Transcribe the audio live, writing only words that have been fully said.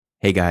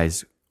Hey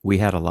guys, we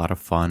had a lot of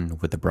fun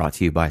with the Brought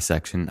to You By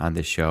section on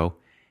this show,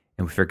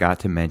 and we forgot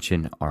to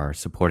mention our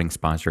supporting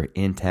sponsor,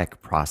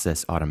 Intech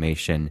Process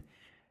Automation.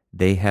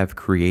 They have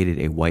created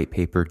a white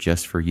paper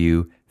just for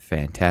you.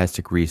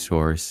 Fantastic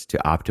resource to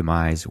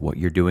optimize what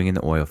you're doing in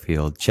the oil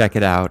field. Check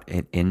it out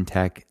at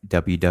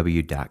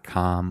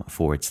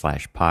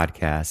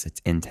intechww.com/podcast.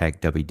 It's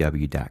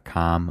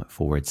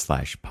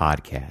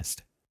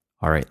intechww.com/podcast.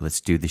 All right,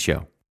 let's do the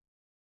show.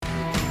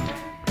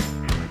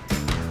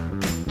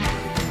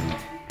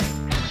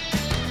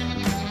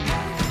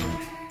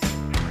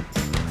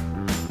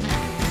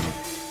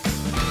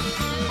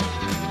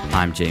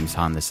 I'm James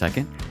Hahn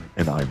II.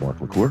 And I'm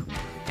Mark McClure.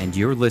 And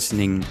you're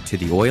listening to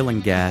the Oil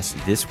and Gas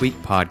This Week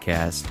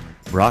podcast,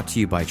 brought to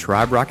you by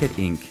Tribe Rocket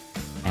Inc.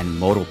 and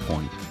Modal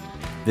Point.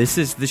 This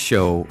is the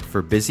show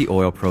for busy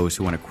oil pros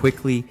who want to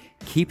quickly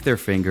keep their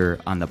finger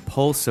on the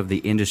pulse of the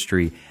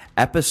industry.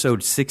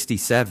 Episode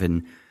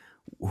 67.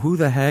 Who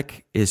the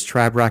heck is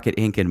Tribe Rocket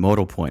Inc. and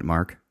Modal Point,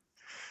 Mark?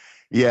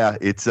 Yeah,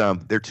 it's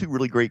they're two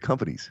really great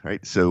companies,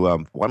 right?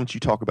 So why don't you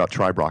talk about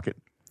Tribe Rocket?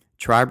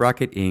 Tribe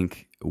Rocket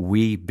Inc.,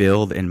 we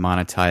build and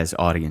monetize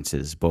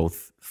audiences,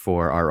 both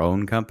for our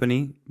own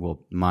company,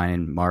 well, mine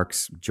and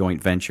Mark's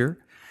joint venture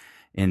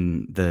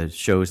in the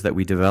shows that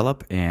we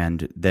develop,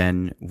 and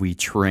then we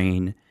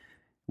train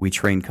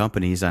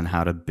companies on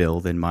how to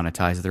build and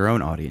monetize their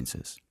own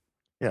audiences.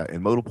 Yeah,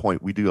 in Modal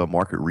Point, we do a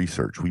market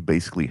research. We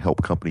basically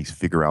help companies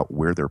figure out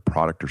where their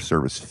product or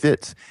service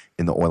fits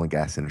in the oil and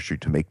gas industry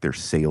to make their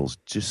sales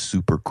just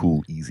super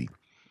cool, easy.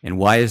 And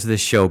why is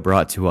this show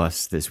brought to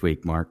us this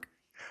week, Mark?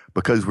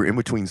 Because we're in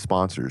between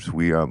sponsors.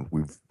 We've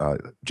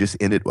just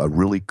ended a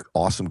really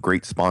awesome,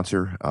 great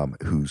sponsor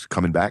who's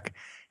coming back,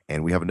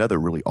 and we have another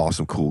really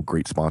awesome, cool,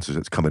 great sponsor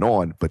that's coming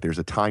on. But there's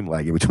a time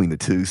lag in between the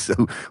two,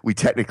 so we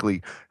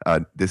technically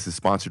this is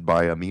sponsored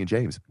by me and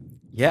James.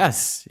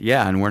 Yes,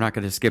 yeah, and we're not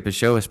going to skip a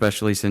show,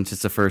 especially since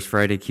it's the first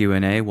Friday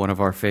Q&A, one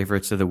of our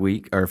favorites of the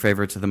week, or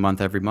favorites of the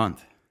month every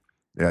month.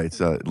 Yeah,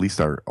 it's at least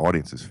our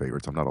audience's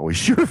favorites. I'm not always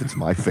sure if it's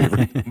my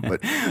favorite,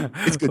 but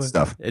it's good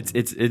stuff.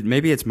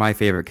 Maybe it's my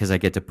favorite because I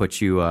get to put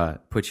you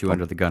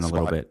under the gun a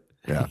little bit.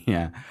 Yeah.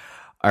 Yeah.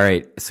 All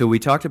right. So we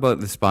talked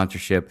about the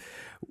sponsorship.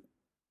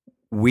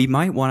 We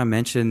might want to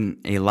mention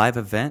a live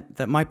event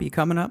that might be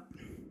coming up.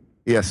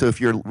 Yeah, so if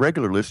you're a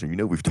regular listener, you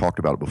know we've talked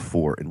about it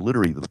before, and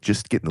literally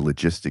just getting the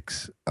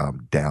logistics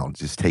down,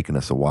 just taking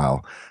us a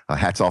while.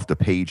 Hats off to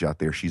Paige out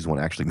there. She's the one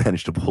who actually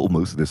managed to pull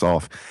most of this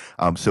off.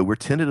 So we're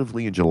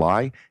tentatively in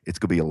July. It's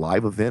going to be a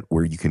live event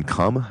where you can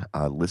come,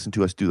 listen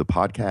to us do the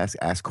podcast,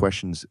 ask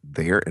questions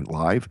there and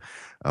live.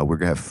 We're going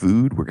to have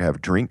food. We're going to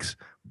have drinks,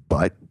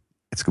 but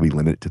it's going to be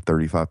limited to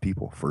 35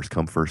 people. First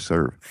come, first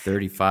serve.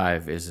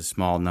 35 is a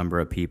small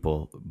number of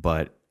people,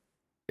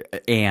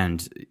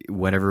 and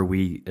whenever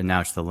we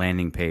announce the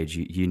landing page,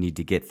 you need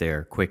to get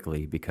there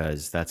quickly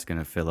because that's going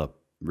to fill up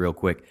real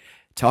quick.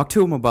 Talk to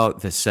them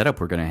about the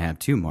setup we're going to have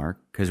too, Mark,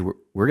 because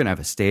we're going to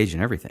have a stage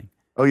and everything.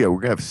 Oh, yeah, we're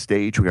going to have a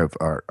stage. We have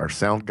our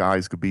sound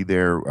guys could be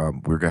there.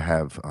 We're going to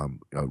have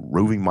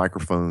roving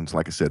microphones.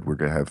 Like I said, we're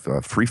going to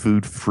have free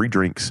food, free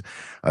drinks.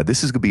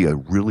 This is going to be a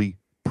really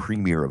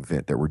premier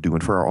event that we're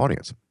doing for our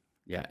audience.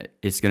 Yeah,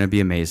 it's going to be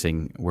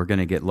amazing. We're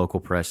going to get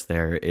local press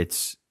there.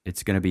 It's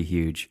going to be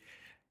huge.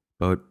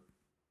 But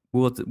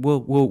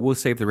we'll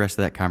save the rest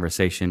of that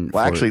conversation.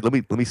 Well, actually, let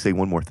me say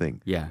one more thing.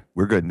 Yeah,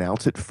 we're going to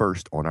announce it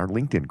first on our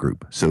LinkedIn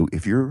group. So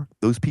if you're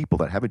those people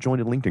that haven't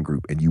joined a LinkedIn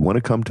group and you want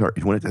to come to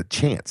you want a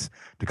chance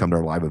to come to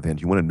our live event,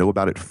 you want to know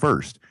about it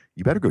first,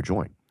 you better go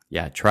join.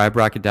 Yeah,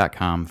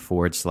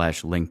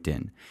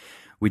 triberocket.com/LinkedIn.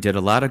 We did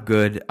a lot of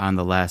good on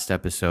the last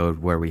episode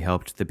where we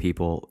helped the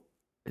people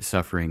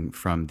suffering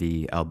from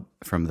the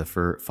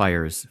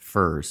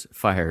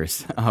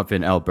fires up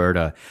in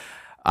Alberta.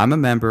 I'm a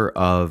member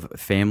of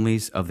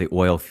Families of the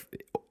Oil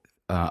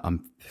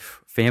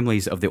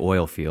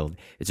Field.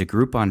 It's a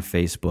group on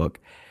Facebook.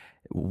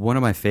 One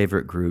of my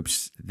favorite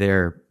groups.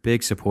 They're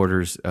big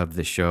supporters of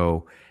the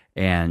show,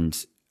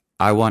 and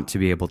I want to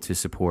be able to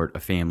support a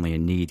family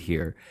in need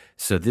here.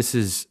 So this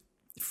is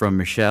from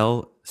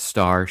Michelle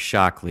Starr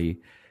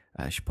Shockley.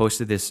 She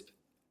posted this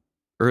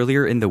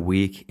earlier in the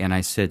week, and I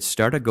said,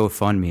 start a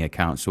GoFundMe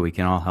account so we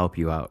can all help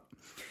you out.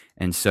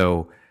 And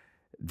so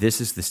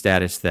this is the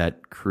status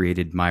that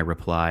created my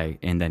reply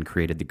and then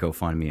created the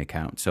GoFundMe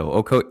account. So,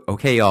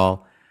 okay,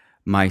 y'all,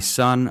 my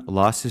son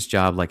lost his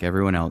job like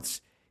everyone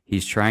else.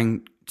 He's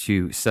trying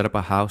to set up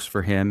a house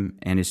for him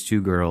and his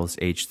two girls,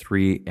 aged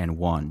 3 and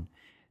 1.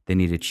 They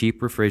need a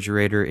cheap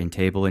refrigerator and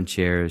table and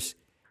chairs.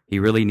 He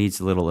really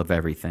needs a little of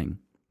everything.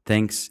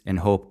 Thanks, and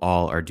hope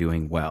all are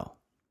doing well.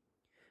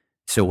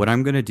 So what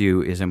I'm going to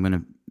do is I'm going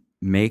to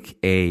make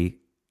a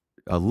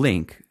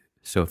link.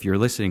 So if you're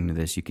listening to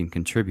this, you can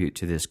contribute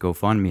to this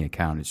GoFundMe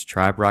account. It's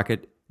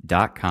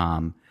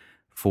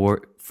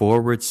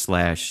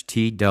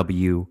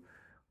triberocket.com/TW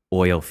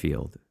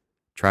Oilfield.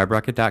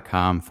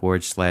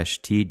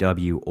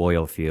 triberocket.com/TW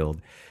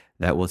Oilfield.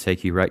 That will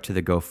take you right to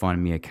the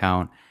GoFundMe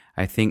account.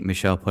 I think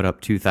Michelle put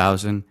up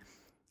 $2,000.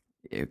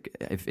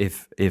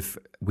 If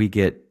we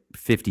get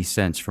 50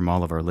 cents from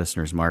all of our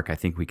listeners, Mark, I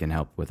think we can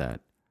help with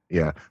that.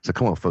 Yeah. So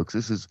come on, folks.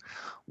 This is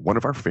one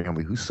of our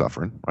family who's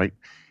suffering, right?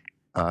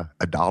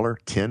 A dollar,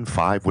 10,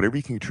 5, whatever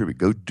you can contribute,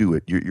 go do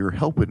it. You're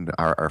helping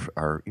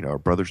our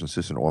brothers and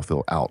sisters in oil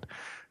field out.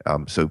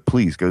 So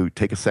please go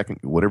take a second.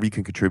 Whatever you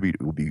can contribute,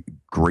 it will be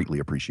greatly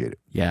appreciated.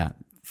 Yeah.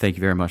 Thank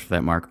you very much for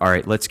that, Mark. All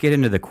right, let's get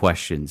into the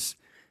questions.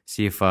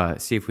 See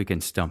if we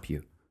can stump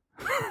you.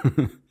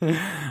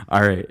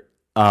 All right.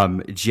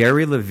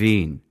 Jerry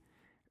Levine,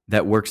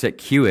 that works at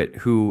Kiewit,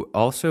 who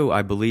also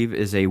I believe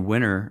is a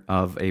winner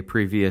of a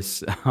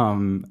previous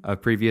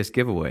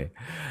giveaway,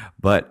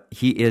 but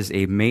he is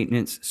a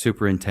maintenance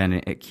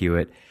superintendent at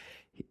Kiewit,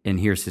 and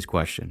here's his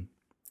question: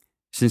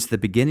 since the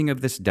beginning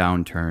of this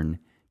downturn,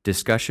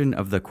 discussion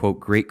of the quote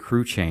great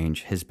crew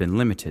change has been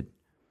limited.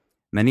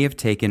 Many have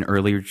taken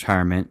early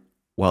retirement,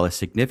 while a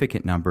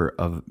significant number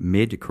of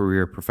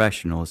mid-career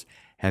professionals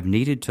have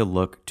needed to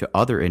look to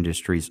other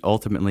industries,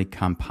 ultimately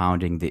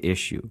compounding the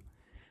issue.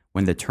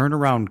 When the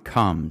turnaround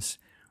comes,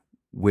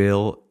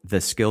 will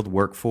the skilled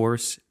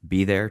workforce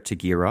be there to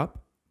gear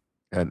up?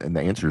 And the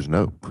answer is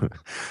no.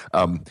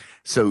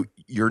 So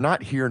you're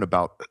not hearing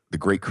about the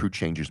great crew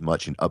changes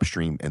much in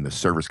upstream and the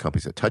service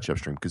companies that touch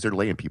upstream because they're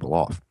laying people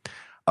off.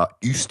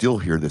 You still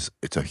hear this.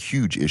 It's a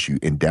huge issue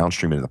in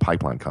downstream and in the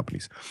pipeline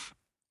companies.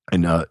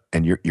 And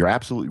you're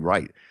absolutely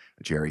right,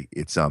 Jerry.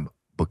 It's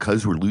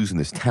because we're losing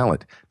this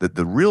talent that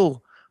the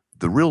real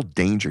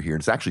danger here,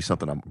 and it's actually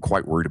something I'm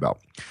quite worried about.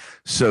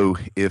 So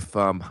if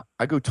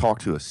I go talk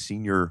to a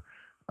senior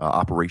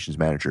operations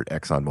manager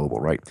at ExxonMobil,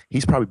 right?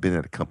 He's probably been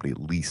at a company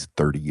at least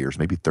 30 years,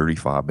 maybe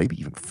 35, maybe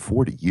even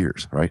 40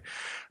 years, right?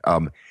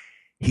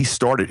 He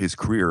started his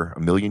career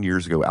 1,000,000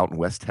 years ago out in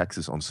West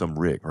Texas on some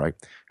rig, right,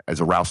 as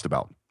a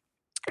roustabout,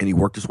 and he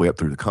worked his way up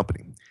through the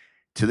company.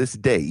 To this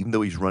day, even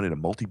though he's running a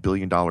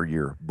multi-billion-dollar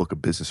year book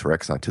of business for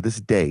Exxon, to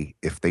this day,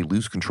 if they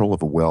lose control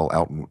of a well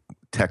out in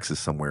Texas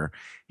somewhere,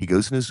 he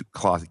goes in his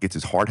closet, gets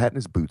his hard hat and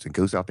his boots, and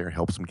goes out there and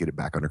helps them get it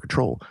back under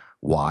control.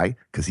 Why?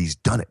 Because he's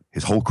done it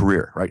his whole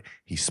career, right?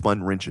 He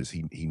spun wrenches.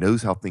 He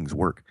knows how things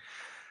work.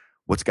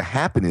 What's going to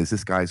happen is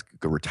this guy's going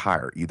to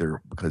retire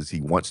either because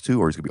he wants to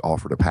or he's going to be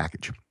offered a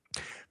package.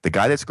 The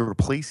guy that's going to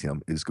replace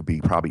him is going to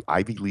be probably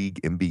Ivy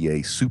League,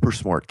 MBA, super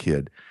smart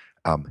kid.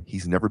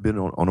 He's never been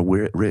on a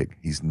rig.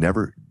 He's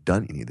never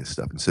done any of this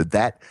stuff. And so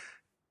that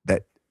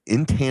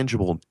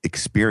intangible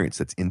experience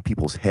that's in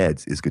people's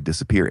heads is going to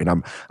disappear. And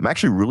I'm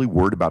actually really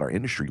worried about our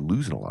industry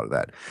losing a lot of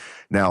that.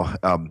 Now,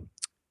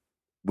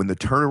 when the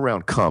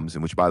turnaround comes,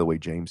 and which, by the way,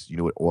 James, you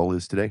know what oil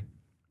is today?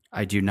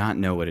 I do not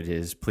know what it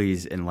is.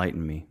 Please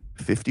enlighten me.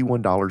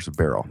 $51 a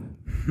barrel.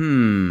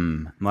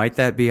 Might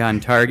that be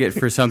on target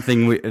for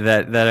something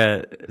that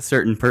a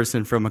certain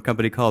person from a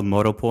company called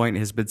MotoPoint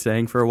has been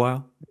saying for a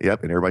while?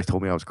 Yep, and everybody's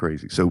told me I was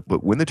crazy. So,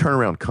 but when the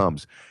turnaround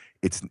comes,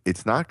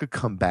 it's not going to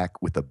come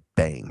back with a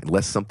bang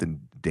unless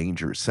something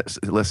dangerous,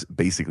 unless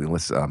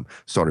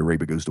Saudi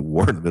Arabia goes to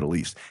war in the Middle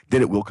East.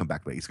 Then it will come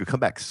back. It's going to come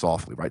back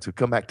softly, right? So it'll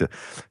come back to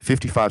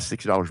 $55,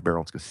 $60 a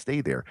barrel. It's going to stay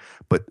there,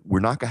 but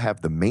we're not going to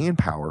have the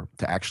manpower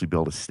to actually be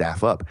able to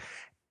staff up.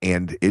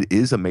 And it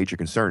is a major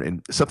concern.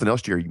 And something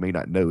else, Jerry, you may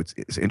not know,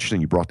 it's interesting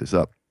you brought this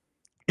up.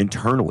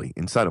 Internally,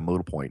 inside of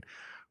MotoPoint,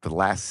 for the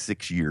last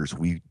 6 years,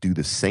 we do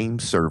the same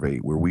survey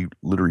where we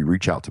literally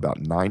reach out to about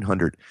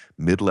 900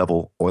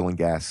 mid-level oil and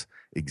gas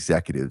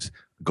executives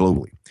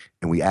globally.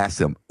 And we ask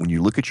them, when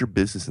you look at your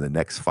business in the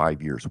next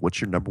 5 years,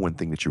 what's your number one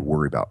thing that you're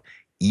worried about?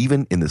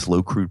 Even in this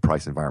low crude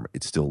price environment,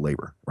 it's still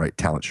labor, right?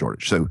 Talent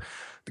shortage. So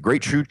the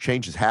great true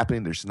change is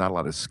happening. There's not a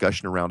lot of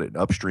discussion around it in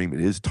upstream. It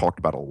is talked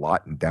about a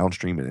lot in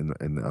downstream and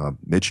in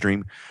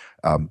midstream.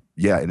 And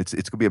it's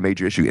going to be a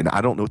major issue. And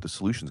I don't know what the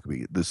solution is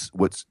going to be.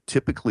 What's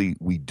typically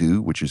we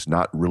do, which is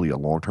not really a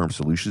long-term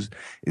solution,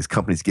 is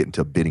companies get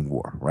into a bidding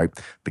war, right?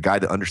 The guy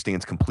that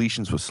understands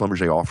completions with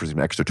Schlumberger offers him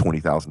an extra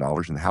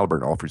 $20,000, and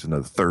Halliburton offers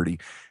another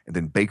 $30,000, and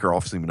then Baker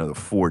offers him another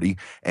 $40,000,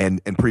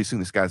 and pretty soon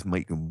this guy's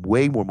making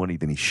way more money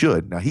than he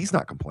should. Now he's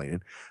not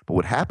complaining, but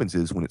what happens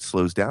is when it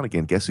slows down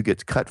again, guess who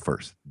gets cut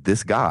first?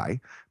 This guy,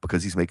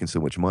 because he's making so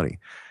much money.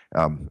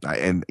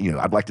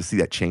 I'd like to see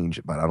that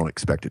change, but I don't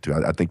expect it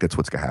to. I think that's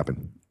what's going to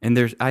happen.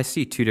 And I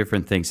see two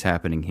different things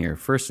happening here.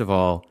 First of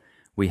all,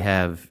 we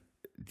have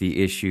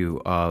the issue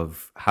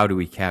of how do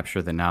we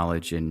capture the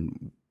knowledge,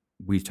 and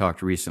we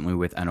talked recently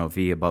with NOV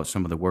about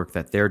some of the work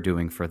that they're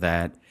doing for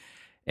that.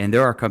 And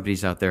there are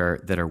companies out there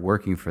that are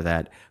working for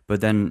that.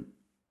 But then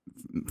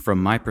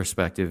from my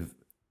perspective,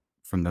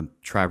 from the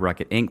Tribe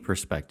Rocket Inc.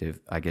 perspective,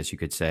 I guess you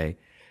could say,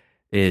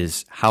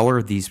 is how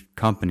are these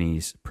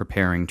companies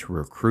preparing to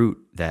recruit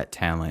that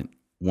talent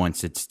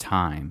once it's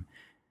time?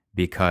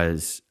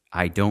 Because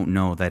I don't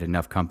know that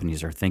enough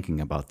companies are thinking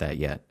about that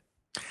yet.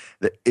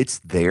 It's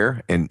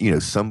there, and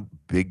some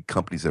big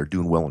companies that are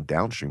doing well in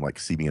downstream, like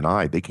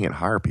CB&I, they can't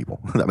hire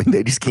people. I mean,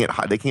 they just can't.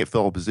 They can't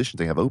fill all positions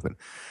they have open.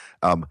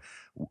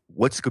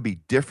 What's going to be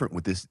different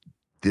with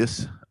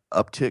this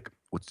uptick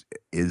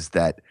is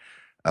that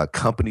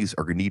companies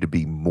are going to need to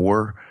be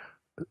more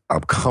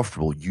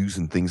comfortable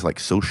using things like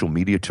social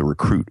media to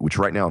recruit, which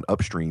right now in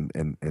upstream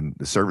and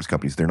the service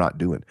companies, they're not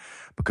doing,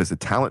 because the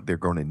talent they're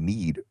going to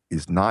need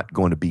is not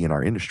going to be in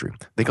our industry.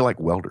 Think of like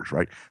welders,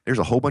 right? There's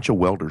a whole bunch of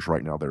welders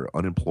right now that are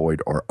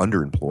unemployed or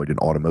underemployed in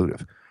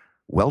automotive.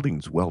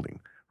 Welding's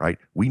welding, right?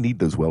 We need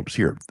those welders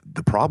here.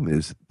 The problem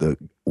is the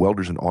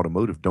welders in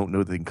automotive don't know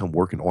that they can come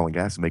work in oil and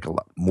gas and make a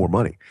lot more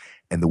money.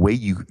 And the way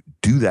you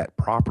do that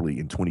properly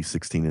in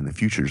 2016 in the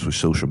future is with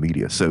social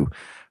media. So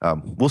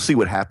we'll see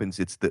what happens.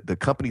 It's the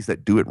companies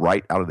that do it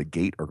right out of the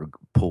gate are going to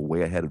pull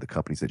way ahead of the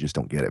companies that just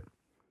don't get it.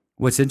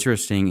 What's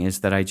interesting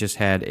is that I just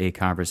had a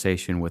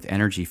conversation with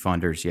energy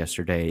funders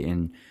yesterday,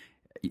 and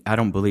I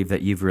don't believe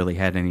that you've really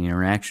had any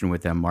interaction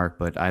with them, Mark,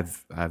 but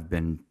I've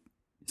been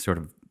sort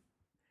of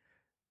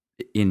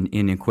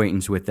in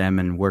acquaintance with them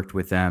and worked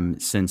with them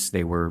since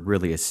they were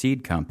really a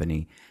seed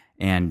company.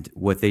 And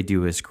what they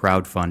do is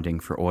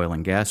crowdfunding for oil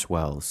and gas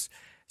wells,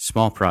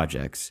 small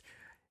projects.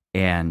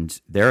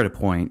 And they're at a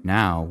point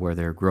now where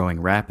they're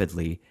growing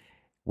rapidly.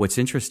 What's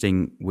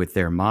interesting with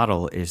their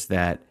model is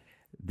that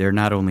they're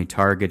not only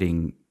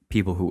targeting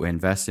people who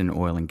invest in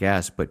oil and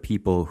gas, but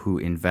people who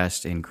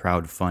invest in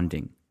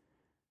crowdfunding,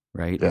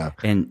 right? Yeah.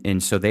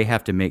 And so they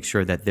have to make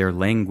sure that their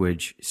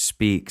language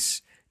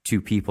speaks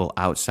to people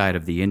outside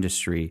of the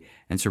industry.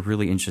 And it's a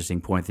really interesting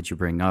point that you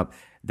bring up,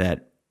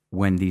 that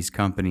when these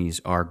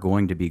companies are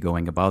going to be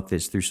going about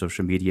this through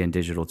social media and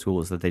digital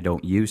tools that they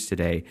don't use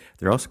today,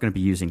 they're also going to be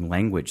using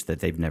language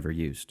that they've never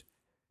used.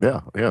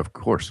 Yeah, of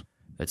course.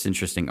 That's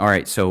interesting. All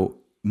right, so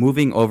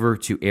moving over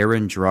to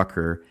Aaron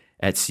Drucker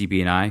at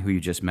CB&I, who you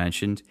just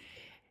mentioned,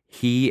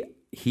 he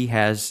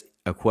has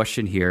a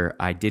question here.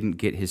 I didn't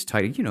get his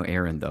title. You know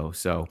Aaron, though,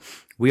 so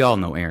we all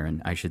know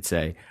Aaron, I should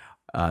say.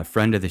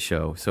 Friend of the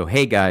show. So,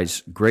 hey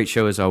guys, great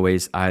show as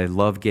always. I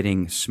love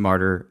getting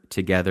smarter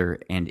together.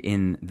 And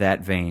in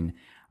that vein,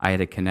 I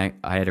had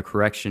a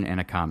correction and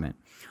a comment.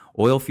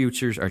 Oil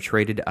futures are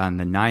traded on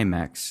the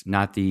NYMEX,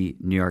 not the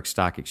New York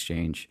Stock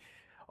Exchange.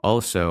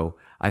 Also,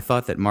 I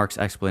thought that Mark's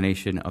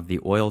explanation of the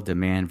oil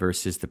demand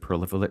versus the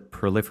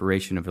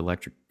proliferation of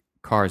electric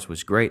cars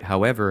was great.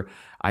 However,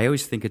 I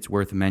always think it's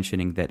worth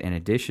mentioning that in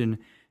addition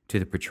to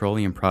the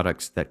petroleum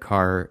products that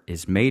car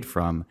is made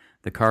from,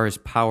 the car is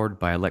powered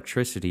by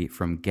electricity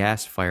from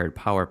gas-fired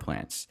power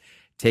plants.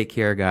 Take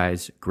care,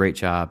 guys. Great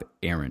job,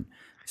 Aaron.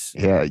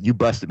 Yeah, you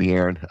busted me,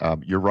 Aaron.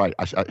 You're right.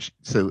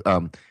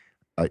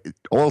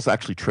 Oil's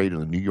actually traded on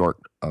the New York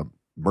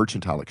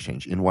Mercantile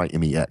Exchange,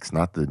 NYMEX,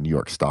 not the New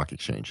York Stock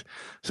Exchange.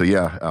 So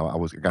yeah, I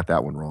got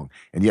that one wrong.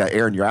 And yeah,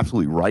 Aaron, you're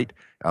absolutely right.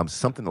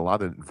 Something a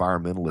lot of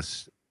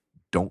environmentalists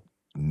don't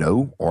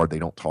know or they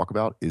don't talk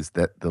about is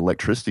that the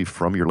electricity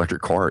from your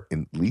electric car, at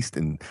least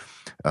in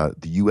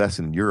the U.S.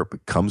 and Europe,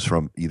 it comes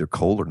from either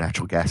coal or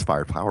natural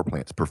gas-fired power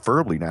plants,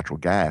 preferably natural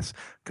gas,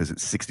 because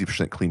it's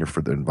 60% cleaner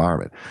for the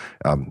environment.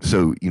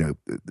 So,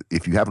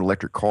 if you have an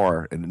electric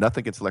car, and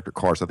nothing against electric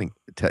cars, I think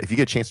if you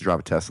get a chance to drive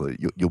a Tesla,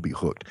 you'll be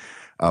hooked.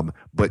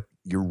 But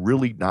you're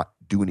really not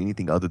doing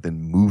anything other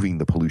than moving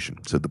the pollution.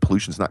 So the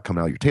pollution's not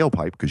coming out of your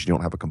tailpipe because you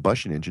don't have a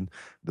combustion engine.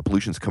 The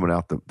pollution's coming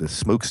out the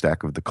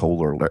smokestack of the coal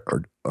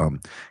or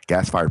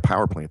gas-fired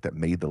power plant that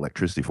made the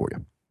electricity for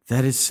you.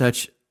 That is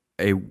such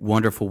a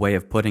wonderful way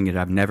of putting it.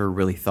 I've never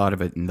really thought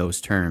of it in those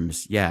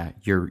terms. Yeah,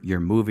 you're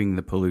moving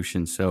the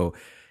pollution. So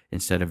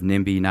instead of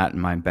NIMBY, not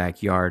in my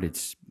backyard,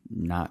 it's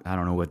not, I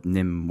don't know what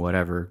NIM,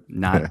 whatever,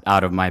 not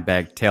out of my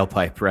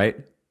tailpipe, right?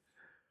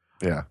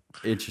 Yeah.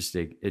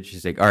 Interesting.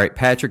 All right,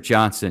 Patrick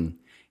Johnson.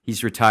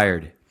 He's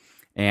retired,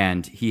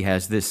 and he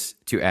has this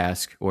to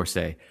ask or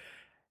say.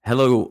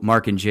 Hello,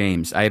 Mark and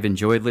James. I have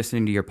enjoyed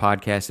listening to your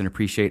podcast and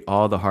appreciate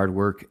all the hard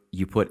work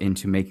you put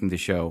into making the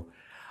show.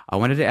 I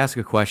wanted to ask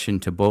a question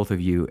to both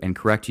of you and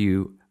correct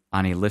you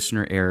on a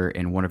listener error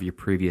in one of your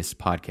previous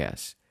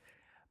podcasts.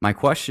 My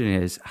question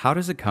is, how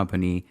does a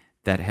company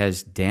that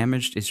has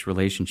damaged its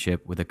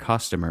relationship with a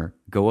customer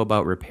go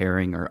about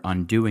repairing or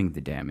undoing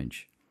the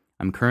damage?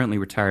 I'm currently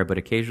retired, but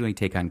occasionally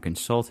take on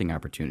consulting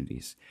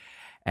opportunities.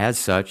 As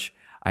such,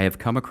 I have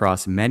come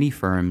across many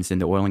firms in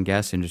the oil and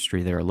gas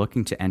industry that are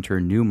looking to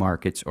enter new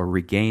markets or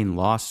regain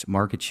lost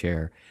market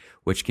share,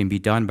 which can be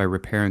done by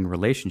repairing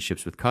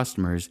relationships with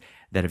customers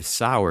that have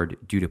soured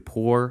due to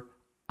poor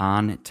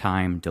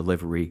on-time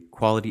delivery,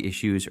 quality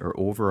issues, or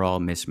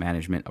overall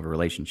mismanagement of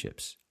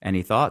relationships.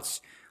 Any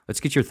thoughts? Let's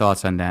get your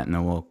thoughts on that, and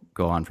then we'll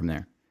go on from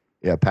there.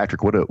 Yeah,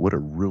 Patrick, what a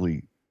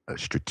really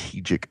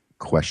strategic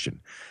question,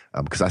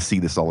 because I see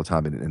this all the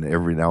time, and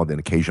every now and then,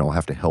 occasionally, I'll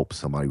have to help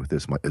somebody with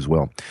this as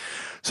well.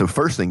 So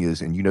first thing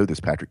is, and you know this,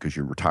 Patrick, because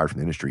you're retired from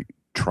the industry,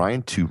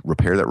 trying to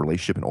repair that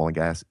relationship in oil and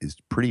gas is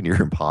pretty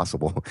near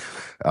impossible.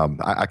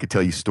 I could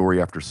tell you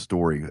story after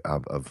story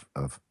of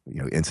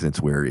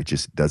incidents where it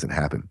just doesn't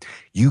happen.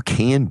 You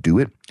can do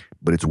it,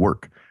 but it's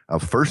work.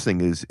 First thing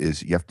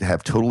is you have to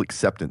have total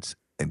acceptance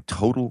and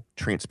total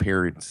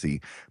transparency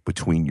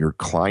between your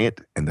client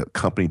and the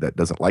company that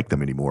doesn't like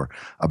them anymore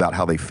about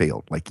how they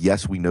failed. Like,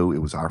 yes, we know it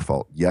was our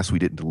fault. Yes, we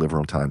didn't deliver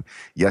on time.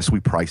 Yes, we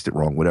priced it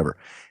wrong, whatever.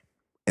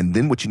 And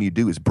then what you need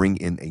to do is bring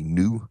in a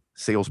new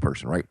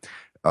salesperson, right?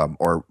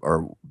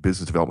 or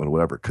business development or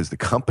whatever, because the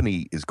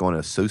company is going to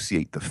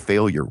associate the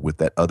failure with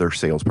that other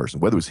salesperson,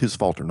 whether it's his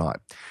fault or not.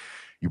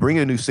 You bring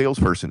in a new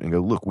salesperson and go,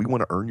 look, we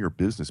want to earn your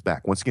business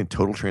back. Once again,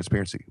 total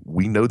transparency.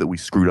 We know that we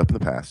screwed up in the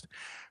past,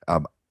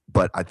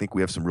 but I think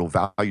we have some real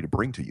value to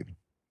bring to you.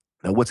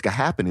 Now, what's going to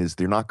happen is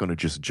they're not going to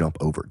just jump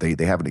over.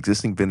 They have an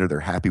existing vendor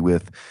they're happy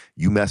with.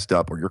 You messed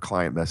up or your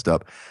client messed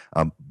up.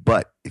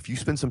 But if you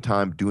spend some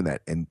time doing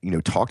that and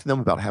talk to them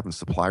about having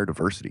supplier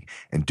diversity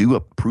and do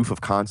a proof of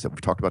concept,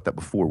 we've talked about that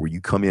before, where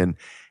you come in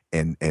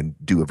and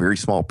do a very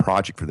small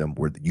project for them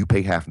where you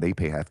pay half and they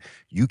pay half.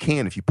 You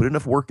can, if you put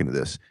enough work into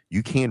this,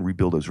 you can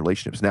rebuild those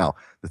relationships. Now,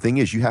 the thing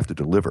is you have to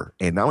deliver.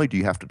 And not only do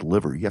you have to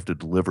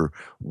deliver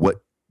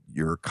what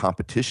your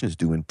competition is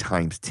doing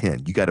times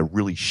 10. You got to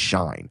really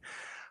shine.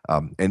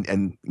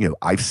 And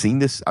I've seen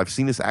this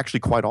actually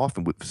quite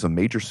often with some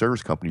major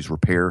service companies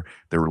repair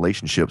their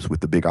relationships with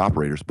the big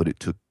operators, but it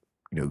took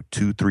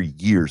 2-3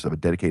 years of a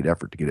dedicated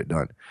effort to get it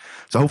done.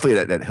 So hopefully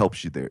that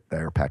helps you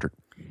there, Patrick.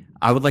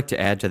 I would like to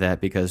add to that,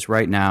 because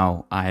right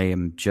now I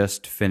am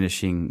just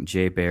finishing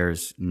Jay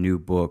Baer's new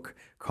book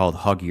called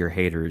Hug Your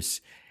Haters,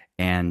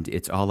 and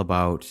it's all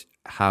about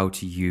how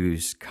to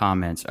use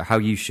comments, or how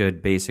you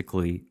should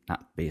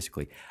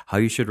how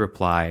you should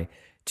reply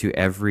to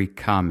every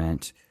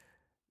comment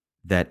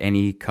that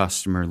any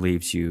customer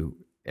leaves you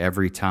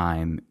every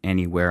time,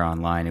 anywhere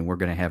online. And we're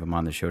going to have him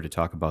on the show to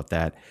talk about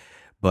that.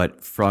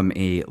 But from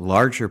a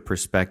larger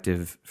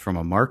perspective, from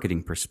a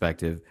marketing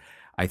perspective,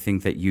 I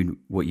think that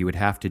what you would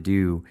have to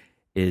do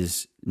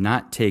is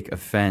not take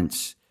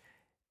offense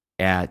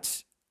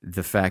at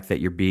the fact that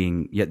you're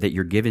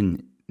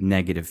given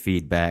negative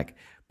feedback,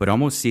 but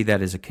almost see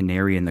that as a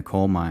canary in the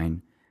coal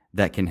mine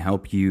that can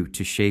help you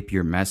to shape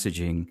your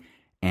messaging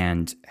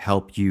and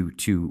help you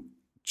to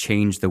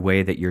change the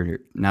way that you're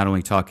not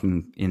only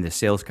talking in the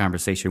sales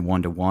conversation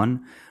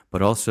one-to-one,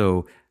 but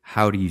also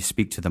how do you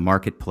speak to the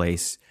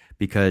marketplace?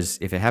 Because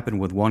if it happened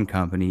with one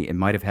company, it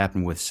might have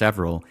happened with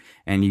several.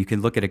 And you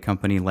can look at a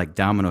company like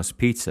Domino's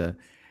Pizza.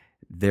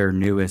 Their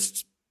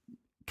newest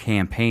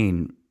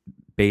campaign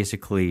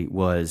basically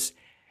was,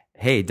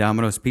 hey,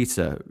 Domino's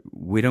Pizza,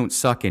 we don't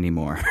suck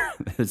anymore.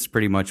 That's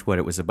pretty much what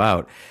it was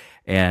about.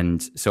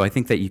 And so I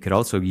think that you could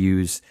also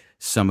use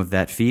some of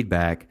that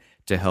feedback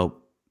to help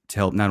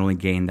not only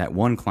gain that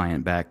one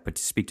client back, but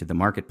to speak to the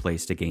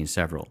marketplace to gain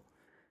several.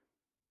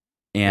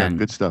 And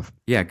good stuff.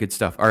 Yeah, good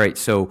stuff. All right,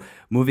 so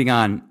moving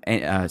on.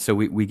 So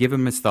we give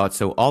him his thoughts.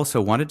 So also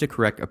wanted to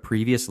correct a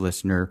previous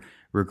listener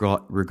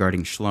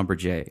regarding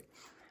Schlumberger.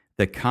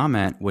 The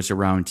comment was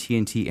around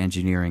TNT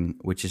Engineering,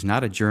 which is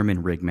not a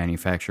German rig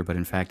manufacturer, but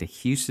in fact a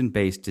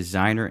Houston-based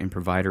designer and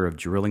provider of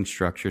drilling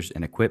structures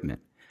and equipment.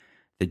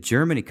 The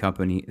German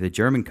company that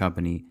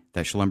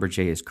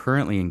Schlumberger is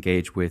currently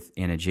engaged with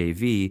in a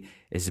JV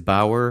is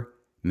Bauer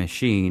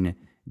Maschine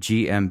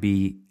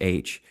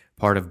GmbH,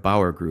 part of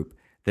Bauer Group,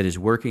 that is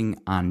working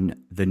on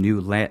the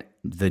new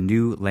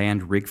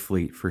land rig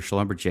fleet for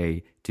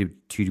Schlumberger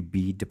to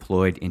be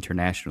deployed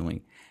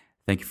internationally.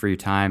 Thank you for your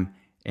time,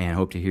 and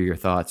hope to hear your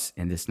thoughts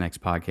in this next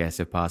podcast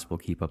if possible.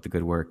 Keep up the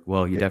good work.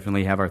 Well, you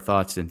definitely have our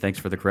thoughts, and thanks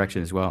for the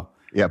correction as well.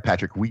 Yeah,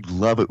 Patrick, we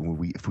love it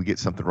if we get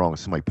something wrong and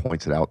somebody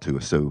points it out to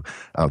us. So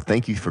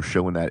thank you for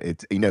showing that.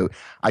 It's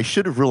I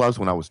should have realized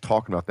when I was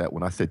talking about that,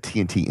 when I said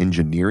TNT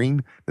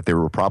Engineering, that they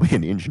were probably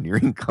an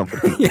engineering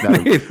company.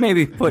 Yeah,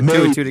 maybe put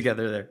two and two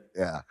together there.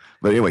 Yeah.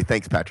 But anyway,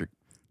 thanks, Patrick.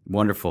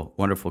 Wonderful.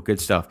 Good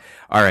stuff.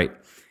 All right,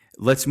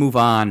 let's move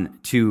on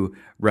to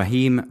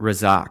Rahim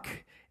Razak,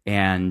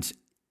 and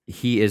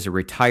he is a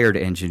retired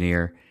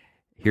engineer.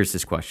 Here's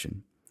this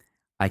question.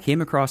 I came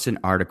across an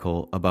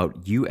article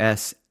about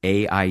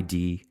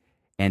USAID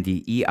and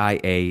the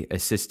EIA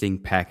assisting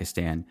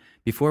Pakistan.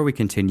 Before we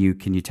continue,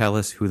 can you tell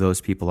us who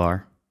those people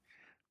are?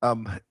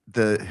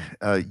 The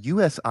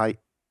USAID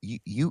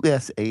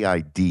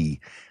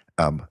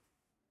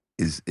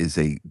is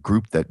a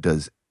group that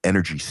does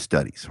energy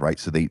studies, right?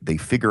 So they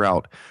figure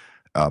out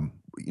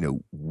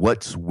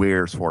what's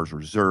where as far as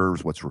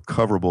reserves, what's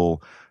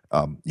recoverable,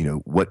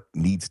 what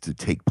needs to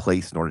take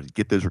place in order to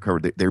get those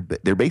recovered.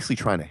 They're basically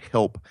trying to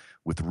help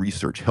with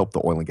research, help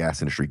the oil and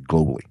gas industry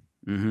globally.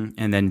 Mm-hmm.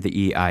 And then the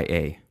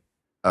EIA.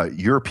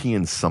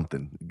 European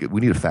something. We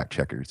need a fact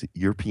checker. Is it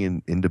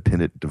European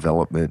Independent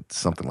Development,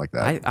 something like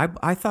that?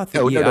 I thought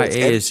the EIA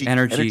is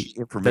energy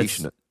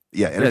information.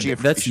 Energy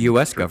information. That's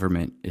U.S.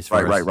 government as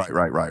far as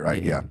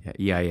right. Yeah.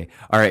 EIA.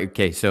 All right.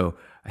 Okay. So,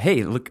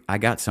 hey, look, I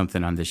got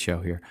something on this show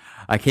here.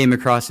 I came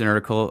across an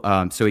article.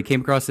 So he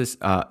came across this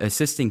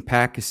assisting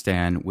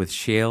Pakistan with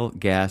shale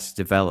gas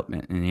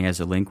development, and he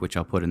has a link which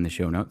I'll put in the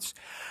show notes.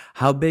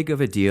 How big of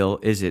a deal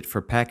is it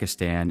for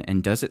Pakistan,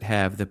 and does it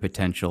have the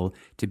potential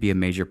to be a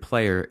major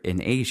player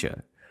in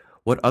Asia?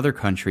 What other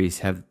countries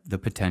have the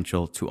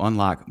potential to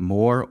unlock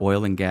more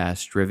oil and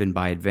gas driven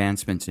by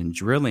advancements in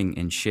drilling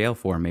in shale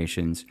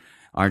formations?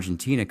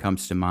 Argentina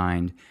comes to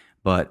mind,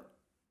 but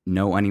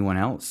know anyone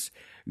else?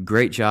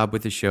 Great job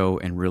with the show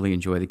and really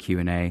enjoy the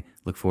Q&A.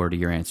 Look forward to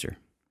your answer.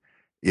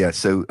 Yeah,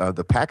 so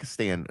the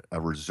Pakistan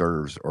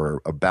reserves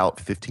are about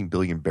 15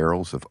 billion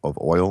barrels of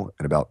oil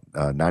and about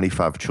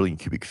 95 trillion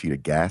cubic feet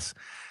of gas.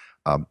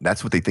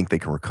 That's what they think they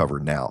can recover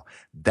now.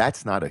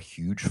 That's not a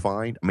huge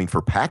find. I mean,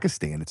 for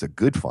Pakistan, it's a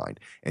good find.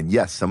 And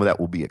yes, some of that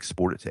will be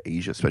exported to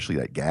Asia, especially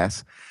that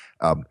gas,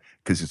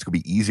 because it's going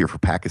to be easier for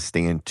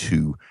Pakistan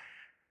to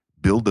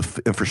build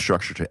the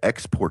infrastructure to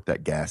export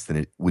that gas than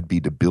it would be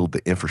to build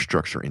the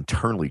infrastructure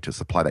internally to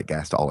supply that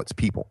gas to all its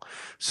people.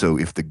 So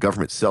if the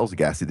government sells the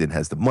gas, it then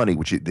has the money,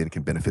 which it then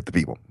can benefit the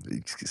people.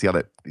 You see how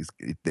that is,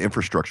 the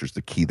infrastructure is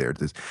the key there.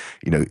 There's,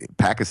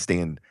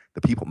 Pakistan,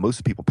 most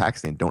of the people in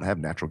Pakistan don't have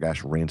natural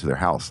gas ran to their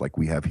house like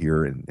we have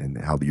here and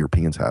how the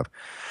Europeans have.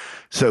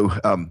 So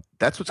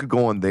that's what's going to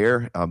go on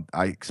there.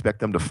 I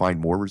expect them to find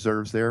more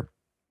reserves there.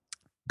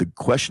 The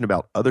question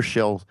about other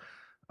shale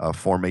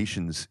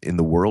formations in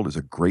the world is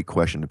a great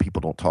question, and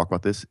people don't talk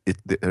about this.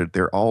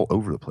 They're all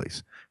over the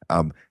place.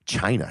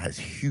 China has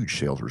huge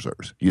shale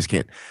reserves. You just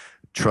can't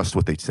trust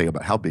what they say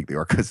about how big they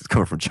are because it's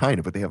coming from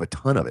China, but they have a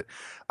ton of it.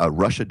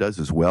 Russia does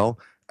as well.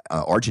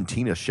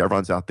 Argentina,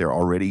 Chevron's out there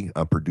already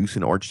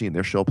producing Argentina,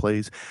 their shale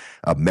plays.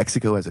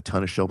 Mexico has a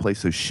ton of shale plays.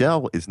 So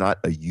shale is not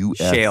a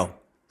U.S.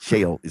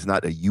 Shale is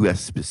not a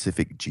U.S.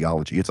 specific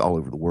geology. It's all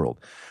over the world.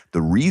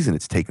 The reason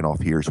it's taken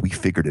off here is we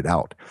figured it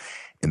out.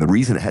 And the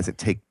reason it hasn't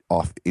taken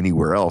off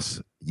anywhere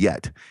else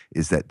yet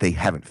is that they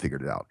haven't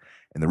figured it out.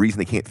 And the reason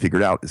they can't figure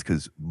it out is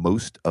because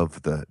most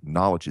of the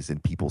knowledge is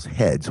in people's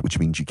heads, which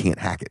means you can't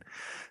hack it.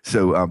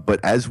 So, but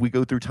as we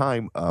go through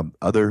time,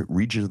 other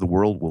regions of the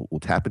world will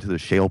tap into the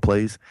shale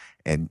plays.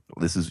 And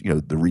this is, one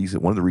of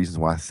the reasons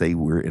why I say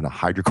we're in a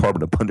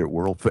hydrocarbon abundant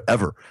world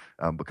forever,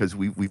 because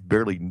we've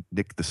barely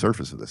nicked the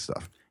surface of this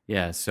stuff.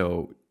 Yeah.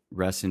 So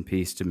rest in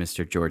peace to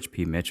Mr. George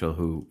P. Mitchell,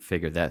 who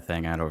figured that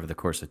thing out over the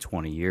course of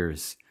 20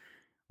 years.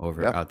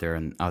 Out there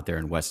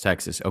in West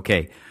Texas.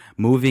 Okay,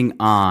 moving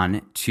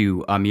on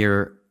to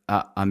Amir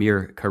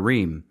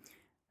Karim.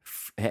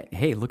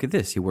 Hey, look at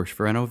this. He works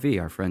for NOV,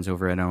 our friends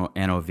over at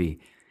NOV.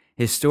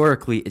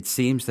 Historically, it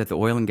seems that the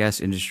oil and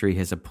gas industry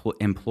has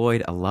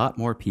employed a lot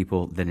more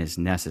people than is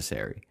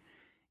necessary.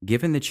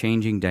 Given the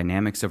changing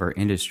dynamics of our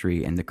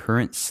industry and the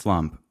current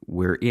slump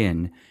we're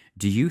in,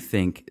 do you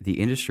think the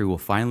industry will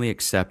finally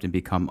accept and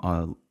become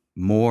a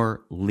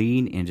more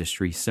lean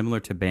industry similar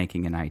to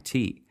banking and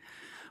IT?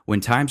 When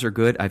times are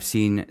good, I've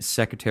seen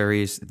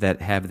secretaries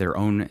that have their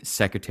own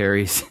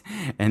secretaries,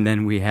 and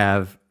then we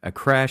have a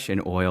crash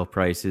in oil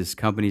prices.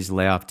 Companies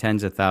lay off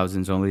tens of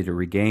thousands only to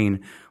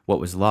regain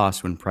what was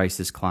lost when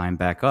prices climb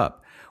back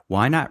up.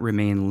 Why not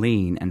remain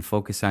lean and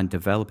focus on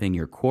developing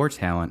your core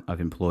talent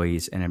of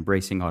employees and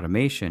embracing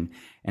automation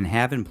and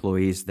have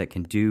employees that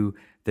can do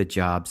the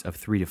jobs of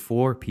 3 to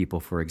 4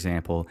 people, for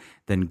example,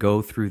 then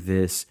go through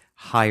this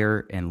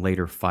hire and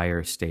later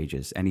fire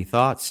stages? Any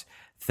thoughts?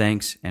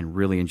 Thanks, and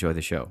really enjoy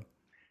the show.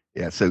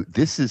 Yeah, so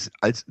this is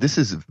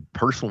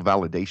personal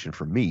validation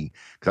for me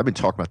because I've been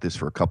talking about this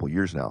for a couple of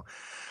years now.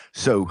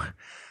 So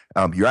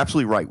you're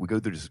absolutely right. We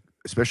go through this,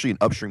 especially in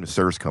upstream to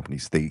service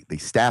companies. They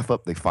staff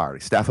up, they fire. They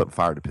staff up and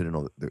fire depending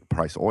on the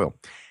price of oil.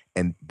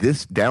 And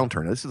this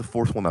downturn, this is the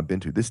fourth one I've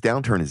been to. This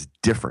downturn is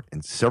different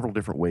in several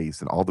different ways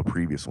than all the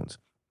previous ones.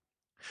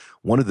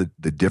 One of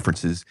the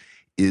differences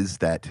is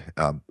that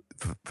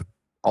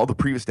all the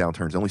previous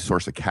downturns, the only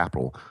source of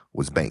capital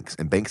was banks,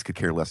 and banks could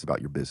care less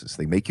about your business.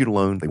 They make you a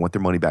loan, they want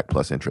their money back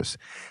plus interest.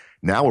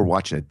 Now we're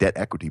watching a debt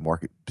equity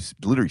market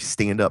literally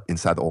stand up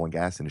inside the oil and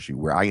gas industry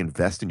where I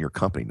invest in your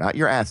company, not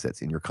your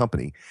assets, in your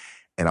company,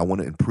 and I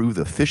want to improve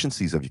the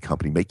efficiencies of your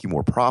company, make you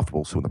more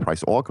profitable, so when the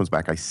price of oil comes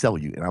back, I sell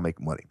you and I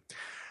make money.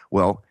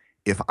 Well,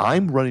 if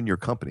I'm running your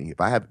company, if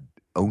I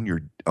own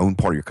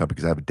part of your company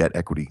because I have a debt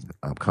equity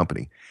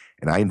company,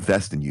 and I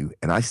invest in you,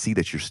 and I see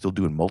that you're still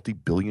doing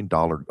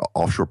multi-billion-dollar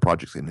offshore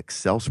projects in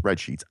Excel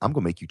spreadsheets, I'm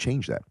going to make you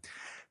change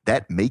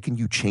that. Making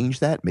you change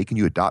that, making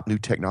you adopt new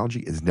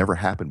technology has never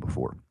happened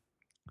before.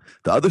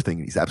 The other thing,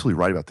 and he's absolutely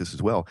right about this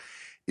as well,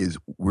 is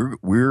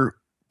we're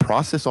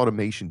process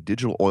automation,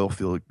 digital oil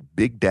field,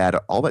 big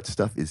data, all that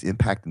stuff is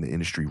impacting the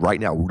industry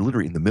right now. We're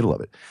literally in the middle of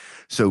it.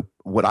 So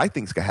what I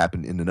think is going to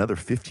happen in another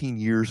 15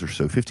 years or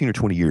so, 15 or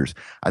 20 years,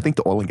 I think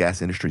the oil and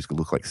gas industry is going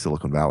to look like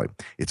Silicon Valley.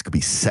 It's going to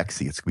be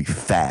sexy. It's going to be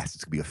fast.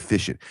 It's going to be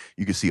efficient.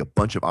 You can see a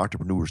bunch of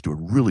entrepreneurs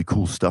doing really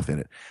cool stuff in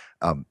it.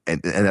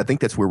 And I think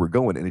that's where we're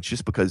going. And it's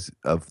just because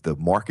of the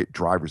market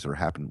drivers that are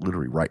happening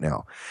literally right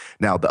now.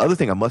 Now, the other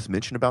thing I must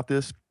mention about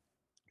this,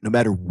 no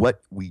matter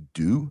what we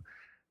do,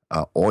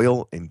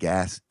 oil and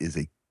gas is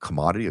a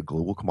commodity, a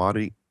global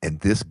commodity, and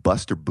this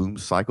bust or boom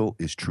cycle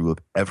is true of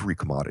every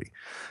commodity.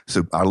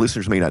 So our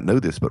listeners may not know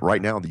this, but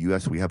right now in the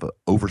U.S. we have an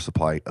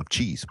oversupply of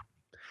cheese.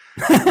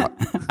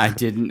 I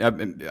didn't.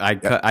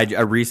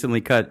 I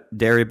recently cut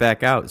dairy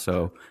back out,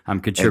 so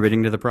I'm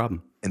contributing to the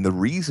problem. And the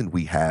reason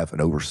we have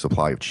an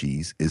oversupply of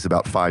cheese is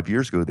about 5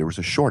 years ago there was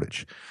a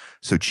shortage.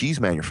 So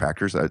cheese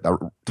manufacturers, I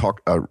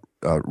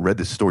read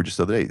this story just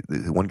the other day.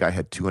 One guy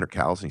had 200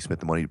 cows and he spent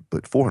the money to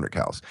put 400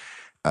 cows.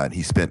 And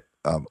he spent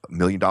 $1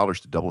 million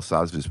to double the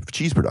size of his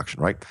cheese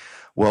production, right?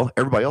 Well,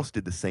 everybody else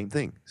did the same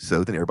thing.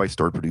 So then everybody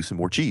started producing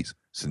more cheese.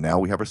 So now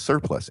we have a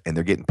surplus, and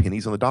they're getting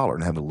pennies on the dollar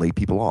and having to lay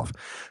people off.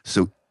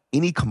 So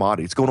any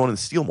commodity, it's going on in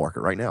the steel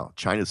market right now.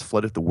 China's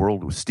flooded the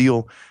world with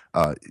steel.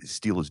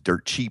 Steel is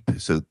dirt cheap,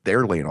 so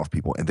they're laying off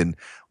people. And then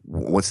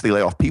once they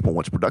lay off people,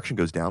 once production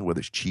goes down, whether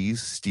it's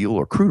cheese, steel,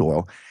 or crude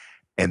oil,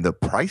 and the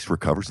price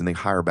recovers and they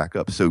hire back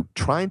up. So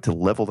trying to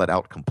level that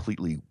out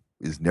completely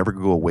is never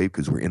going to go away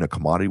because we're in a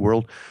commodity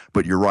world.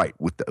 But you're right.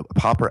 With the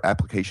proper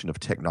application of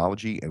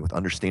technology and with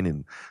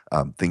understanding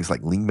things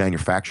like lean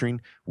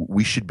manufacturing,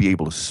 we should be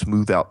able to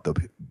smooth out the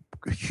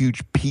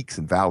huge peaks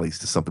and valleys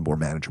to something more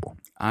manageable.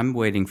 I'm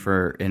waiting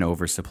for an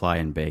oversupply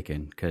in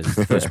bacon because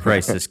those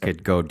prices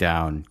could go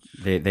down.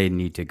 They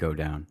need to go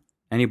down.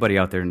 Anybody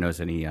out there knows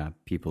any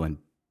people in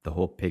the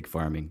whole pig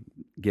farming,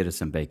 get us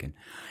some bacon.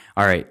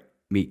 All right,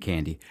 meat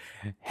candy.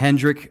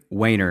 Hendrik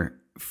Weiner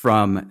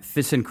from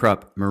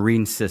ThyssenKrupp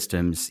Marine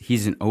Systems.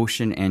 He's an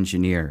ocean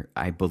engineer.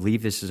 I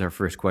believe this is our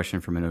first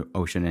question from an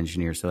ocean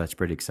engineer, so that's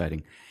pretty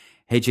exciting.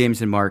 Hey,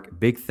 James and Mark,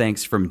 big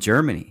thanks from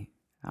Germany.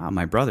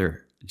 My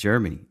brother,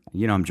 Germany.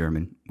 You know I'm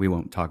German. We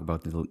won't talk